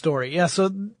real story. Yeah,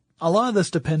 so a lot of this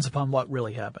depends upon what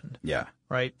really happened. Yeah.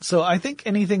 Right? So I think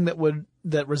anything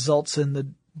that results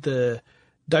in the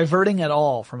diverting at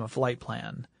all from a flight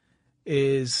plan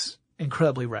is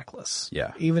incredibly reckless.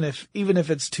 Yeah. Even if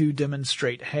it's to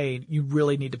demonstrate, hey, you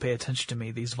really need to pay attention to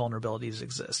me. These vulnerabilities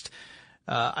exist.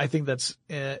 I think that's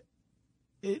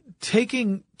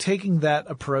taking that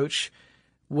approach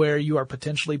where you are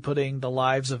potentially putting the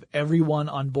lives of everyone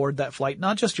on board that flight,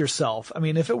 not just yourself. I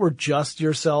mean, if it were just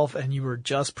yourself and you were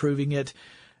just proving it,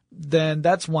 then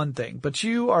that's one thing. But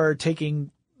you're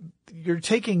taking,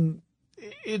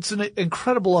 it's an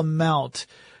incredible amount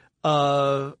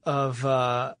of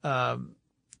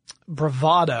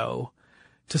bravado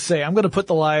to say, I'm going to put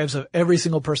the lives of every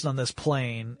single person on this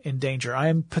plane in danger. I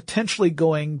am potentially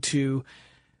going to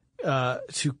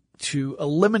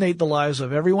eliminate the lives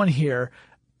of everyone here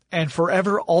and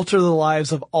forever alter the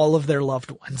lives of all of their loved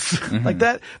ones. Mm-hmm. Like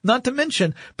that, not to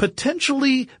mention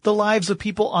potentially the lives of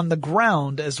people on the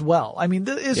ground as well. I mean,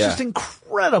 it's just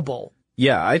incredible.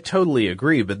 Yeah, I totally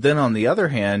agree. But then on the other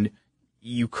hand,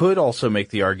 you could also make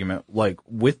the argument, like,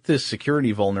 with this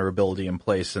security vulnerability in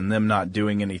place and them not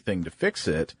doing anything to fix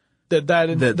it, that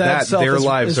their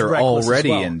lives are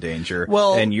already in danger.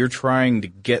 Well, and you're trying to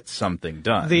get something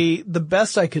done. The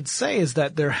best I could say is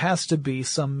that there has to be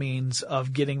some means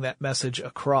of getting that message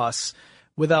across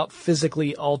without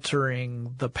physically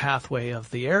altering the pathway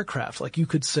of the aircraft. Like, you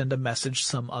could send a message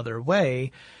some other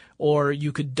way, or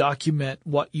you could document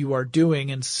what you are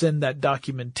doing and send that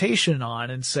documentation on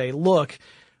and say, look,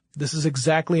 this is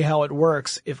exactly how it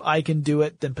works. If I can do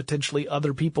it, then potentially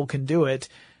other people can do it.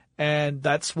 And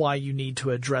that's why you need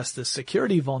to address this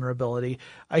security vulnerability.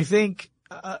 I think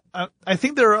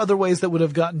there are other ways that would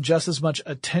have gotten just as much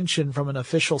attention from an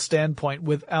official standpoint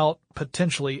without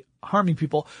potentially harming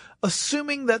people,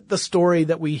 assuming that the story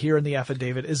that we hear in the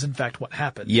affidavit is in fact what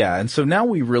happened. Yeah. And so now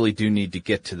we really do need to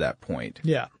get to that point.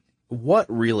 Yeah. What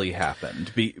really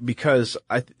happened? Because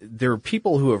there are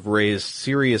people who have raised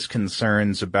serious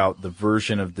concerns about the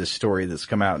version of this story that's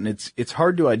come out, and it's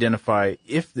hard to identify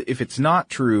if it's not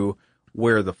true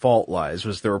where the fault lies.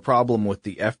 Was there a problem with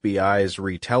the FBI's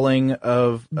retelling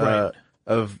of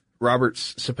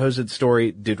Roberts' supposed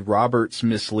story? Did Roberts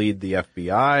mislead the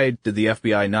FBI? Did the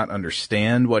FBI not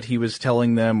understand what he was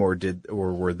telling them, or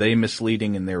were they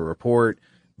misleading in their report?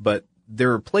 But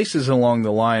there are places along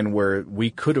the line where we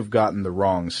could have gotten the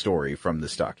wrong story from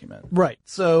this document. Right.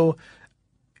 So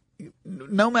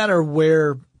no matter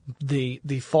where the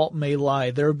fault may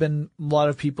lie, there have been a lot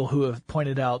of people who have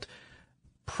pointed out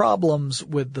problems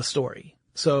with the story.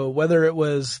 So whether it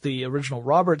was the original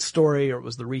Roberts story or it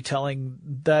was the retelling,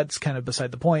 that's kind of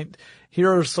beside the point.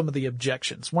 Here are some of the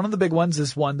objections. One of the big ones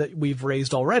is one that we've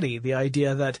raised already, the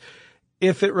idea that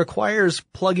if it requires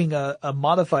plugging a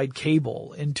modified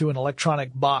cable into an electronic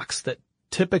box that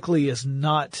typically is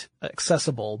not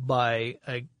accessible by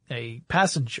a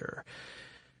passenger,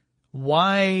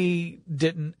 why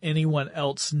didn't anyone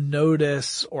else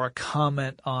notice or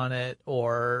comment on it?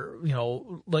 Or,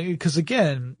 because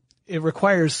again, it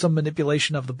requires some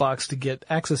manipulation of the box to get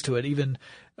access to it, even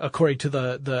according to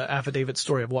the affidavit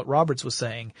story of what Roberts was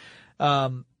saying.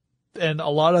 And a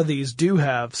lot of these do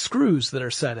have screws that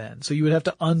are set in. So you would have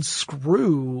to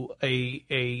unscrew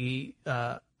a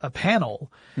panel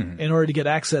in order to get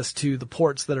access to the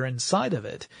ports that are inside of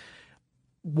it.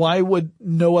 Why would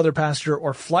no other passenger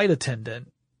or flight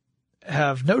attendant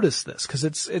have noticed this? Because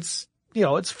it's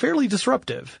fairly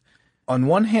disruptive. On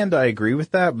one hand, I agree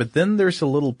with that, but then there's a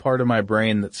little part of my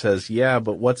brain that says, yeah,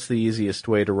 but what's the easiest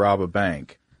way to rob a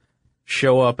bank?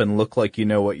 Show up and look like you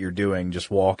know what you're doing. Just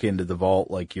walk into the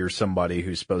vault like you're somebody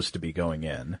who's supposed to be going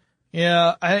in.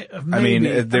 Yeah,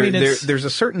 there's a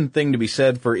certain thing to be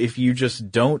said for if you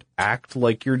just don't act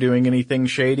like you're doing anything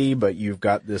shady, but you've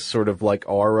got this sort of like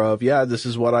aura of, yeah, this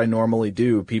is what I normally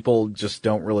do. People just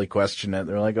don't really question it.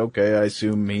 They're like, okay, I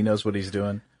assume he knows what he's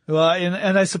doing. Well,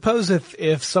 and I suppose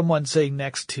if someone sitting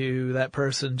next to that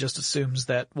person just assumes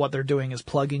that what they're doing is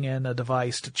plugging in a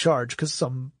device to charge, because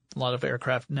a lot of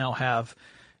aircraft now have,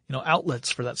 outlets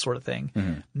for that sort of thing.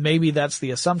 Mm-hmm. Maybe that's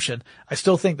the assumption. I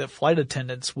still think that flight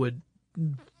attendants would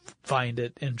find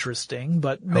it interesting,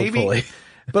 but maybe, hopefully.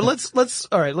 But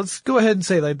let's go ahead and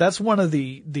say that's one of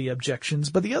the objections.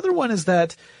 But the other one is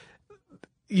that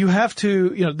you have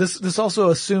to, this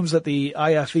also assumes that the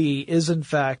IFE is in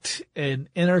fact an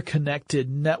interconnected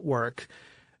network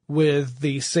with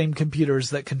the same computers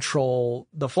that control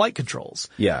the flight controls.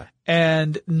 Yeah.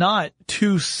 And not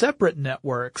two separate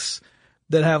networks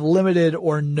that have limited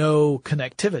or no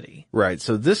connectivity. Right.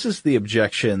 So this is the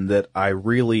objection that I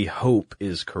really hope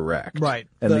is correct. Right.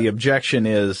 And the objection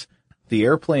is the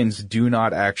airplanes do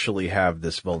not actually have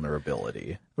this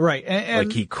vulnerability. Right. And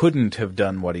like he couldn't have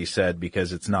done what he said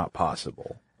because it's not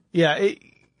possible. Yeah.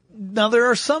 Now there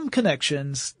are some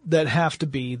connections that have to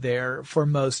be there for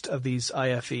most of these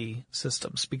IFE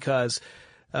systems because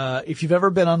if you've ever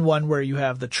been on one where you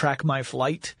have the Track My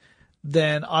Flight,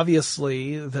 then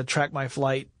obviously the Track My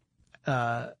Flight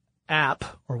app,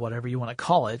 or whatever you want to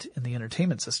call it in the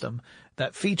entertainment system,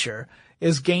 that feature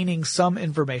is gaining some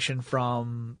information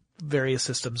from various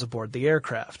systems aboard the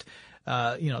aircraft.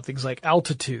 Things like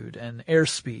altitude and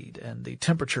airspeed and the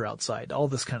temperature outside, all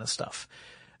this kind of stuff.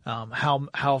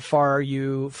 How far are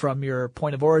you from your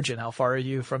point of origin? How far are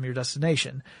you from your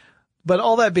destination? But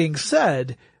all that being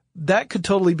said, that could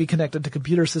totally be connected to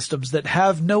computer systems that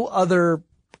have no other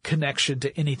connection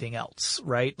to anything else,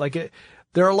 right?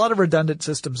 There are a lot of redundant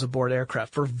systems aboard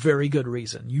aircraft for very good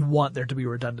reason. You want there to be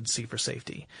redundancy for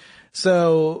safety.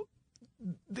 So,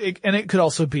 it could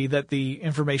also be that the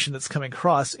information that's coming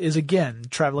across is, again,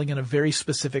 traveling in a very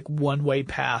specific one-way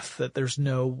path, that there's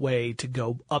no way to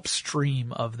go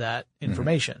upstream of that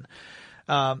information.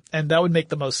 And that would make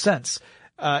the most sense.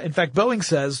 In fact, Boeing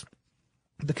says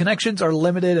the connections are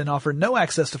limited and offer no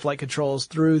access to flight controls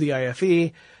through the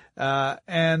IFE,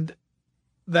 and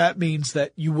that means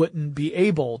that you wouldn't be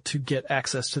able to get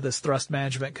access to this thrust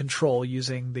management control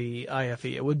using the IFE.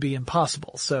 It would be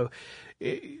impossible. So,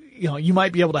 you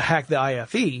might be able to hack the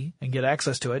IFE and get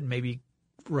access to it and maybe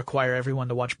require everyone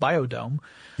to watch Biodome,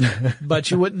 but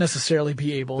you wouldn't necessarily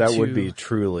be able to. That would be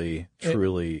truly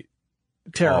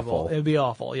terrible. Awful. It would be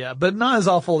awful, yeah. But not as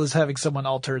awful as having someone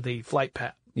alter the flight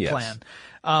plan.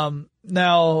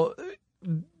 Now,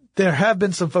 there have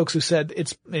been some folks who said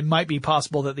it might be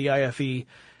possible that the IFE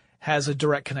has a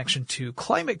direct connection to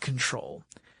climate control.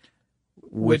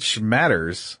 Which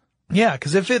matters. Yeah,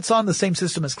 because if it's on the same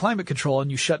system as climate control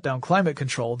and you shut down climate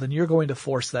control, then you're going to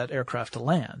force that aircraft to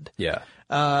land. Yeah.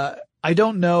 I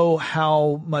don't know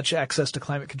how much access to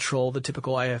climate control the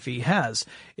typical IFE has.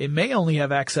 It may only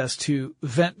have access to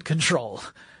vent control,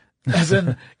 as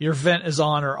in your vent is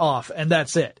on or off, and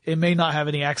that's it. It may not have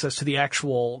any access to the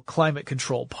actual climate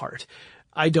control part.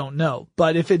 I don't know.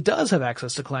 But if it does have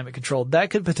access to climate control, that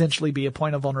could potentially be a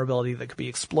point of vulnerability that could be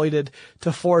exploited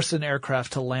to force an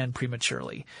aircraft to land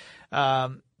prematurely.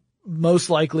 Most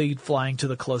likely flying to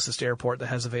the closest airport that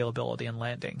has availability and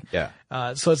landing. Yeah.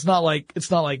 So it's not like,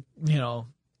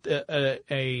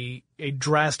 a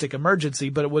drastic emergency,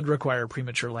 but it would require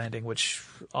premature landing, which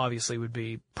obviously would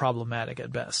be problematic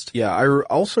at best. Yeah. I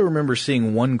also remember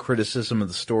seeing one criticism of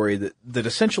the story that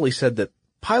essentially said that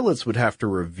pilots would have to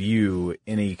review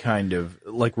any kind of,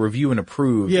 review and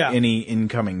approve any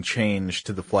incoming change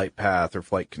to the flight path or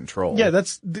flight control. Yeah,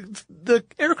 the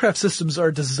aircraft systems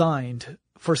are designed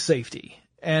for safety.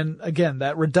 And again,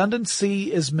 that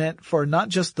redundancy is meant for not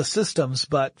just the systems,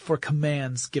 but for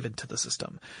commands given to the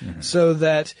system. Mm-hmm. So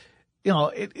that,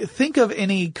 think of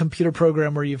any computer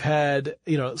program where you've had,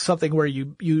 something where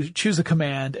you choose a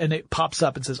command and it pops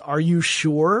up and says, "Are you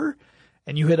sure?"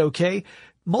 And you hit OK.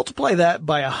 Multiply that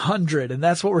by 100, and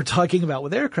that's what we're talking about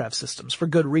with aircraft systems for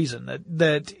good reason,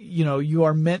 that you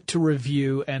are meant to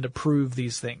review and approve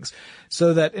these things,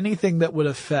 so that anything that would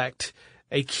affect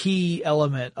a key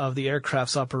element of the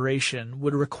aircraft's operation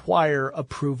would require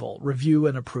review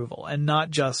and approval, and not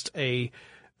just a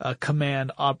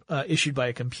command issued by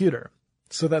a computer.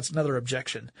 So that's another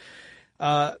objection.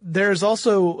 There's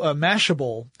also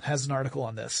Mashable has an article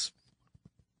on this.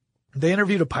 They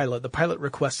interviewed a pilot. The pilot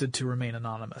requested to remain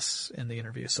anonymous in the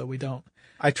interview, so we don't.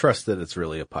 I trust that it's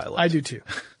really a pilot. I do too.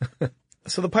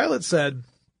 So the pilot said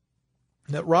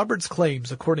that Roberts'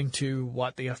 claims, according to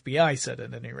what the FBI said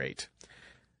at any rate,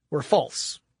 were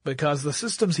false, because the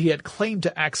systems he had claimed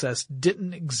to access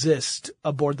didn't exist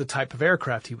aboard the type of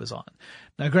aircraft he was on.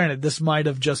 Now granted, this might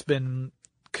have just been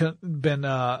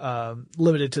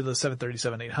limited to the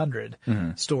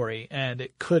 737-800 story, and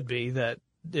it could be that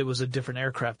it was a different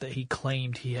aircraft that he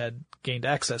claimed he had gained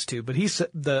access to. But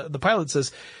the pilot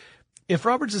says, if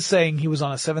Roberts is saying he was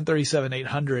on a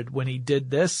 737-800 when he did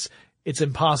this, it's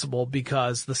impossible,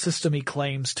 because the system he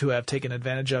claims to have taken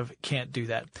advantage of can't do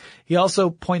that. He also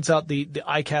points out the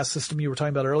ICAS system you were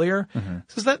talking about earlier.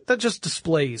 Says that just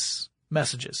displays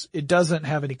messages. It doesn't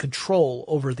have any control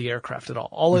over the aircraft at all.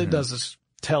 All it does is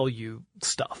tell you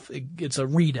stuff. It's a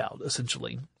readout,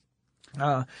 essentially.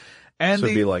 So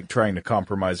it'd be like trying to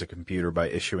compromise a computer by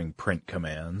issuing print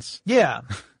commands. Yeah.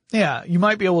 Yeah. You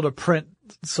might be able to print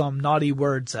some naughty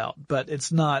words out, but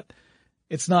it's not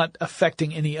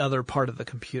affecting any other part of the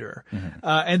computer.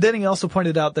 And then he also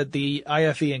pointed out that the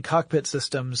IFE and cockpit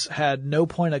systems had no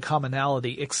point of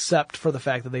commonality except for the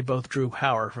fact that they both drew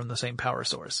power from the same power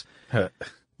source. But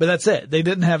that's it. They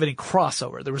didn't have any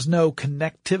crossover. There was no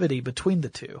connectivity between the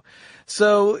two.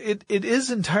 So it is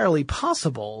entirely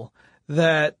possible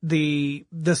that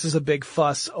this is a big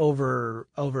fuss over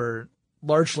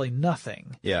largely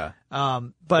nothing. Yeah.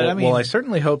 But I mean, well, I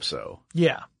certainly hope so.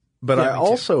 Yeah. But yeah, I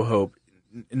also hope,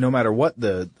 no matter what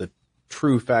the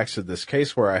true facts of this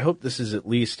case were, I hope this is at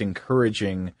least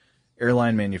encouraging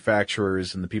airline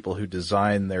manufacturers and the people who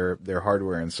design their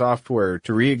hardware and software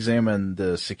to re-examine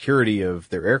the security of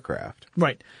their aircraft.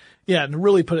 Right. Yeah, and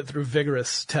really put it through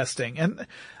vigorous testing. And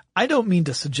I don't mean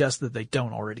to suggest that they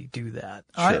don't already do that.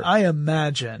 Sure. I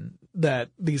imagine that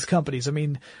these companies, I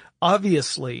mean,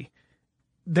 obviously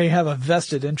they have a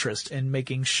vested interest in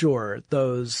making sure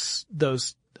those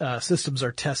systems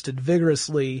are tested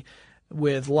vigorously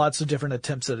with lots of different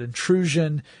attempts at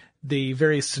intrusion. The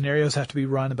various scenarios have to be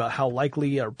run about how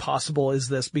likely or possible is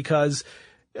this, because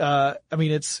I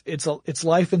mean, it's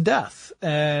life and death,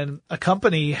 and a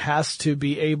company has to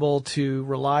be able to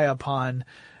rely upon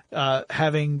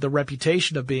having the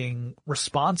reputation of being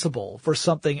responsible for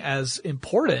something as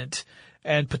important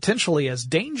and potentially as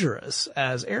dangerous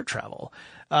as air travel.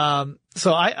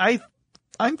 So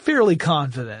I'm fairly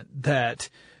confident that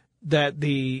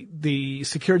the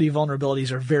security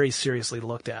vulnerabilities are very seriously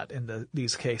looked at in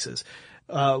these cases.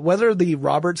 Whether the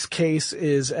Roberts case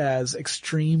is as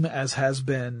extreme as has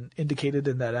been indicated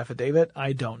in that affidavit,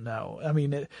 I don't know. I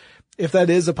mean, if that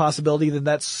is a possibility, then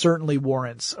that certainly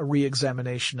warrants a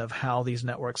re-examination of how these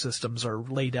network systems are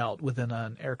laid out within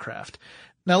an aircraft.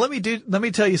 Now let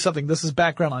me tell you something. This is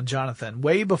background on Jonathan.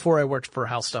 Way before I worked for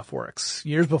How Stuff Works,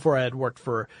 years before I had worked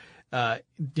for I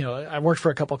worked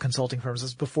for a couple consulting firms. This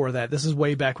is before that. This is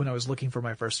way back when I was looking for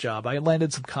my first job. I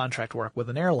landed some contract work with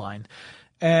an airline,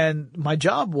 and my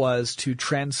job was to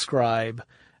transcribe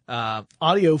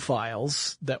audio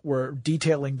files that were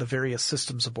detailing the various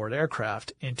systems aboard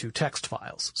aircraft into text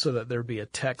files, so that there'd be a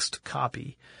text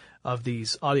copy of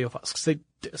these audio files. 'Cause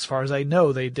as far as I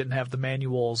know, they didn't have the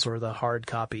manuals or the hard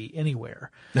copy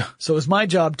anywhere. So it was my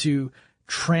job to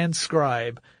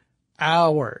transcribe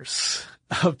hours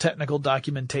of technical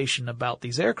documentation about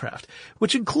these aircraft,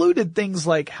 which included things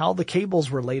like how the cables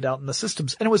were laid out in the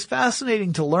systems. And it was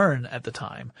fascinating to learn at the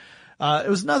time. It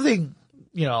was nothing,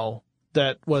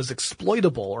 that was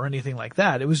exploitable or anything like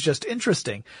that. It was just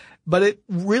interesting, but it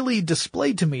really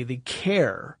displayed to me the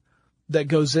care that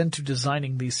goes into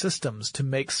designing these systems to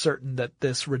make certain that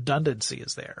this redundancy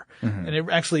is there. Mm-hmm. And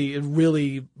it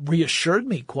really reassured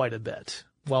me quite a bit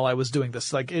while I was doing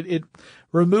this. Like it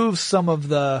removes some of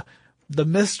the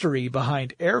mystery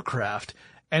behind aircraft,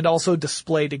 and also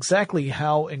displayed exactly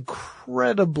how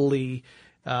incredibly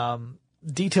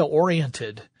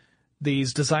detail-oriented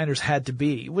these designers had to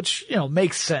be, which,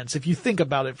 makes sense. If you think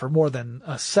about it for more than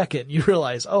a second, you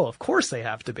realize, oh, of course they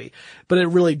have to be. But it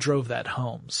really drove that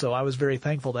home. So I was very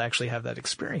thankful to actually have that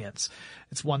experience.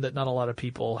 It's one that not a lot of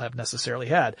people have necessarily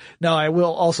had. Now, I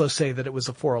will also say that it was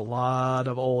for a lot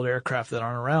of old aircraft that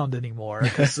aren't around anymore,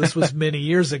 because this was many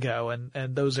years ago,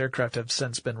 and those aircraft have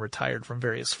since been retired from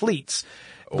various fleets.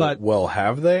 But, well,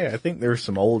 have they? I think there's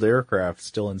some old aircraft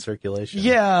still in circulation.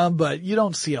 Yeah, but you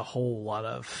don't see a whole lot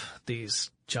of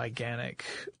these gigantic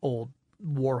old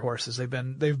war horses. They've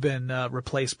been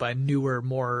replaced by newer,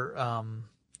 more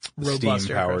robust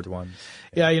steam-powered ones.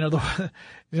 Yeah,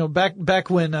 back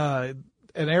when an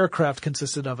aircraft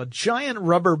consisted of a giant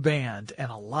rubber band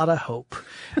and a lot of hope.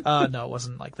 No, it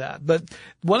wasn't like that. But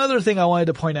one other thing I wanted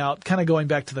to point out, kind of going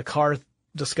back to the car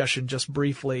discussion just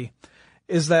briefly,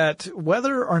 is that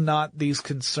whether or not these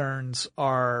concerns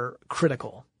are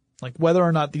critical, like whether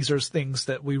or not these are things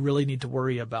that we really need to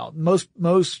worry about,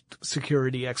 most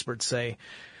security experts say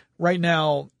right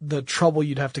now the trouble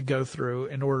you'd have to go through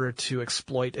in order to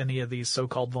exploit any of these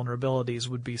so-called vulnerabilities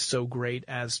would be so great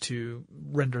as to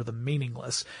render them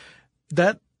meaningless.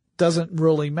 That doesn't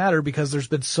really matter, because there's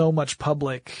been so much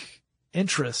public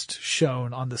interest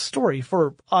shown on this story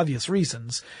for obvious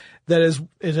reasons, that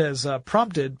it has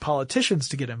prompted politicians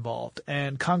to get involved.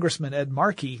 And Congressman Ed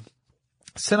Markey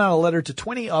sent out a letter to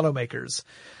 20 automakers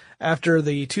after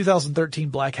the 2013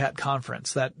 Black Hat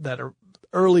Conference, that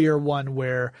earlier one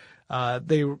where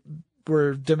they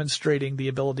were demonstrating the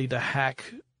ability to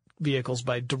hack vehicles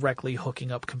by directly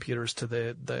hooking up computers to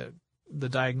the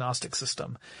diagnostic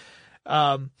system.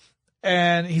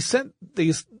 And he sent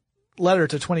these letter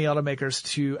to 20 automakers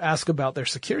to ask about their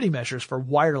security measures for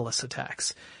wireless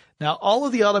attacks. Now, all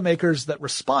of the automakers that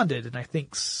responded, and I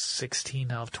think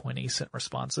 16 out of 20 sent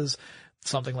responses,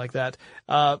 something like that.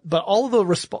 But all of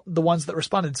the ones that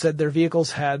responded said their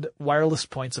vehicles had wireless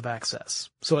points of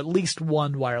access. So at least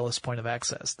one wireless point of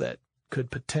access that could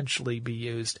potentially be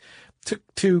used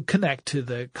to connect to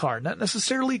the car. Not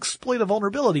necessarily exploit a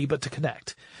vulnerability, but to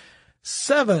connect.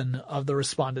 7 of the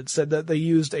respondents said that they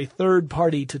used a third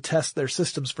party to test their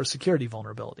systems for security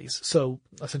vulnerabilities. So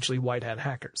essentially white hat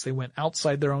hackers. They went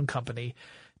outside their own company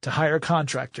to hire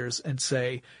contractors and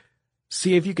say,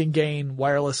 see if you can gain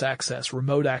wireless access,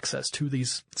 remote access to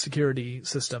these security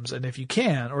systems. And if you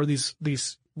can, or these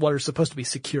what are supposed to be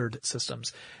secured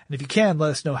systems. And if you can,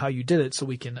 let us know how you did it so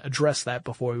we can address that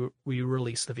before we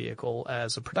release the vehicle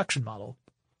as a production model.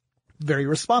 Very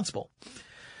responsible.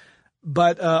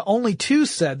 But only 2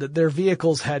 said that their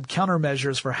vehicles had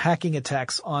countermeasures for hacking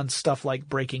attacks on stuff like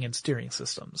braking and steering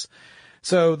systems.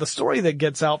 So the story that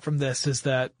gets out from this is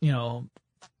that,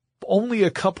 only a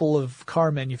couple of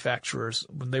car manufacturers,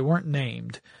 when they weren't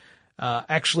named,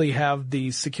 actually have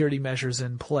these security measures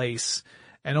in place,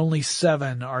 and only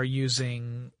 7 are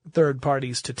using third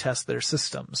parties to test their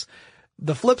systems.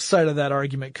 The flip side of that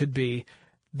argument could be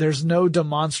there's no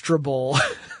demonstrable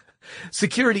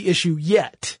security issue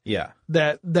yet. Yeah.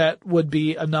 That would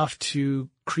be enough to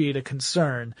create a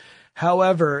concern.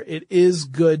 However, it is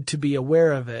good to be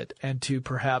aware of it and to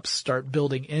perhaps start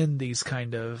building in these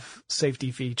kind of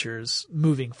safety features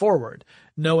moving forward,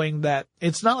 knowing that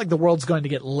it's not like the world's going to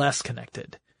get less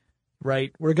connected,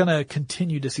 right? We're going to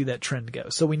continue to see that trend go.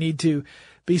 So we need to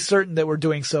be certain that we're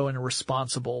doing so in a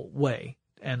responsible way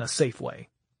and a safe way.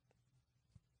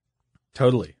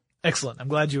 Totally. Excellent. I'm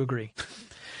glad you agree.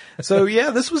 So yeah,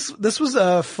 this was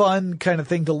a fun kind of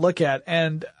thing to look at.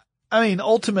 And I mean,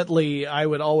 ultimately, I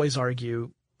would always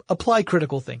argue, apply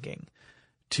critical thinking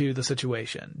to the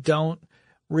situation. Don't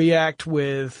react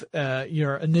with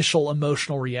your initial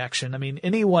emotional reaction. I mean,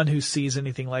 anyone who sees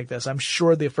anything like this, I'm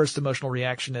sure the first emotional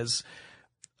reaction is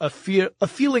a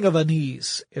feeling of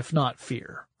unease, if not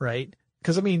fear, right?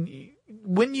 Because I mean,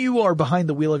 when you are behind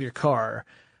the wheel of your car,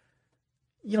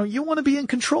 you want to be in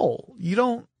control.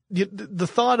 The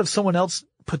thought of someone else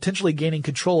potentially gaining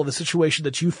control of a situation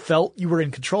that you felt you were in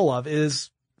control of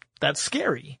that's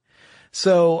scary.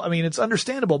 So, I mean, it's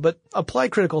understandable, but apply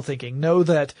critical thinking. Know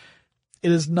that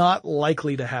it is not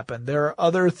likely to happen. There are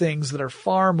other things that are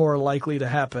far more likely to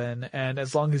happen. And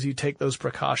as long as you take those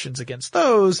precautions against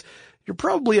those, you're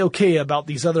probably okay about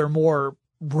these other more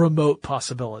remote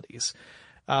possibilities.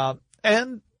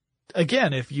 And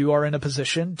again, if you are in a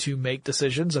position to make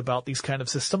decisions about these kind of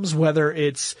systems, whether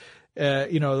it's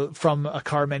from a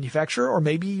car manufacturer, or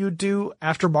maybe you do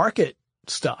aftermarket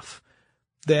stuff,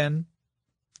 then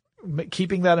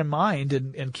keeping that in mind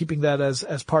and keeping that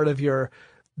as part of your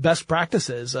best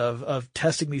practices of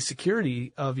testing the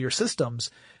security of your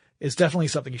systems is definitely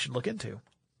something you should look into.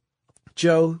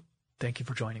 Joe, thank you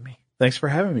for joining me. Thanks for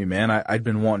having me, man. I'd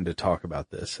been wanting to talk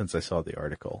about this since I saw the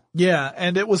article. Yeah,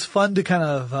 and it was fun to kind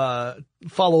of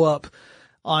follow up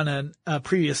on a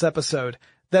previous episode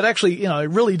that actually, it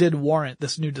really did warrant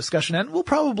this new discussion. And we'll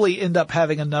probably end up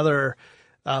having another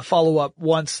follow-up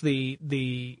once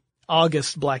the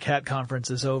August Black Hat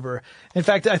conference is over. In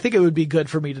fact, I think it would be good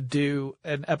for me to do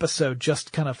an episode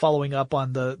just kind of following up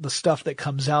on the stuff that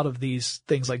comes out of these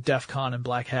things like DEF CON and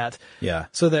Black Hat. Yeah.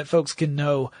 So that folks can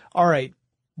know, all right,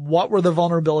 what were the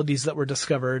vulnerabilities that were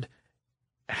discovered?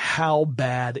 How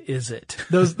bad is it?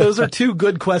 Those are 2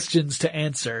 good questions to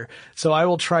answer. So I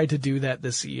will try to do that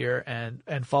this year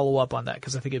and follow up on that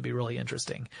because I think it'd be really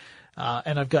interesting.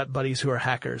 And I've got buddies who are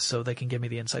hackers, so they can give me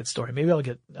the inside story. Maybe I'll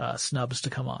get Snubs to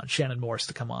come on, Shannon Morse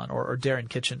to come on, or Darren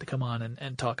Kitchen to come on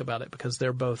and talk about it because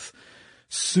they're both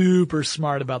super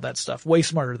smart about that stuff, way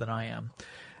smarter than I am.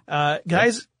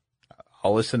 Guys,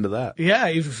 I'll listen to that. Yeah,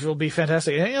 it'll be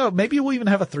fantastic. And, maybe we'll even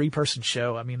have a 3-person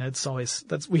show. I mean,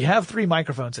 we have 3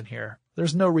 microphones in here.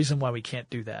 There's no reason why we can't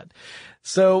do that.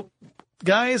 So,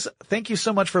 guys, thank you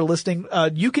so much for listening.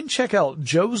 You can check out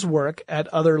Joe's work at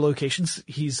other locations.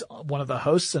 He's one of the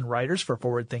hosts and writers for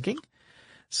Forward Thinking.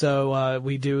 So,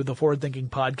 we do the Forward Thinking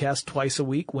podcast twice a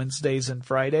week, Wednesdays and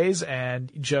Fridays,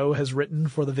 and Joe has written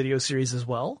for the video series as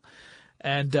well.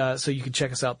 And so you can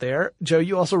check us out there. Joe,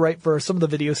 you also write for some of the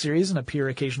video series and appear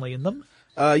occasionally in them.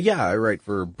 Yeah, I write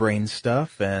for Brain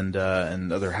Stuff and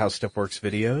other How Stuff Works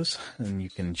videos, and you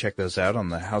can check those out on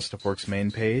the How Stuff Works main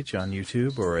page on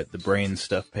YouTube or at the Brain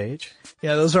Stuff page.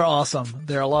 Yeah, those are awesome.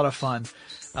 They're a lot of fun.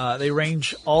 They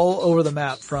range all over the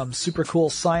map from super cool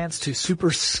science to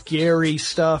super scary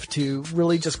stuff to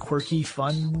really just quirky,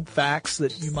 fun facts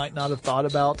that you might not have thought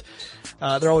about.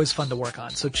 They're always fun to work on.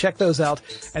 So check those out.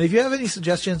 And if you have any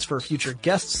suggestions for future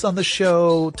guests on the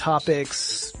show,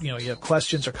 topics, you have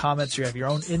questions or comments, you have your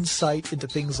own insight into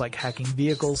things like hacking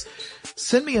vehicles,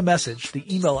 send me a message.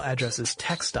 The email address is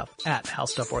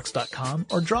techstuff@howstuffworks.com,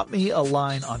 or drop me a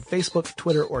line on Facebook,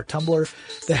 Twitter, or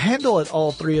Tumblr. The handle at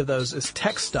all 3 of those is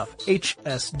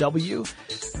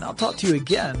TechStuffHSW, and I'll talk to you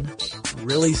again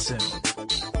really soon.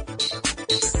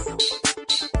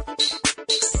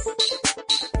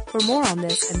 For more on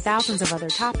this and thousands of other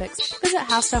topics, visit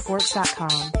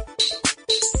howstuffworks.com.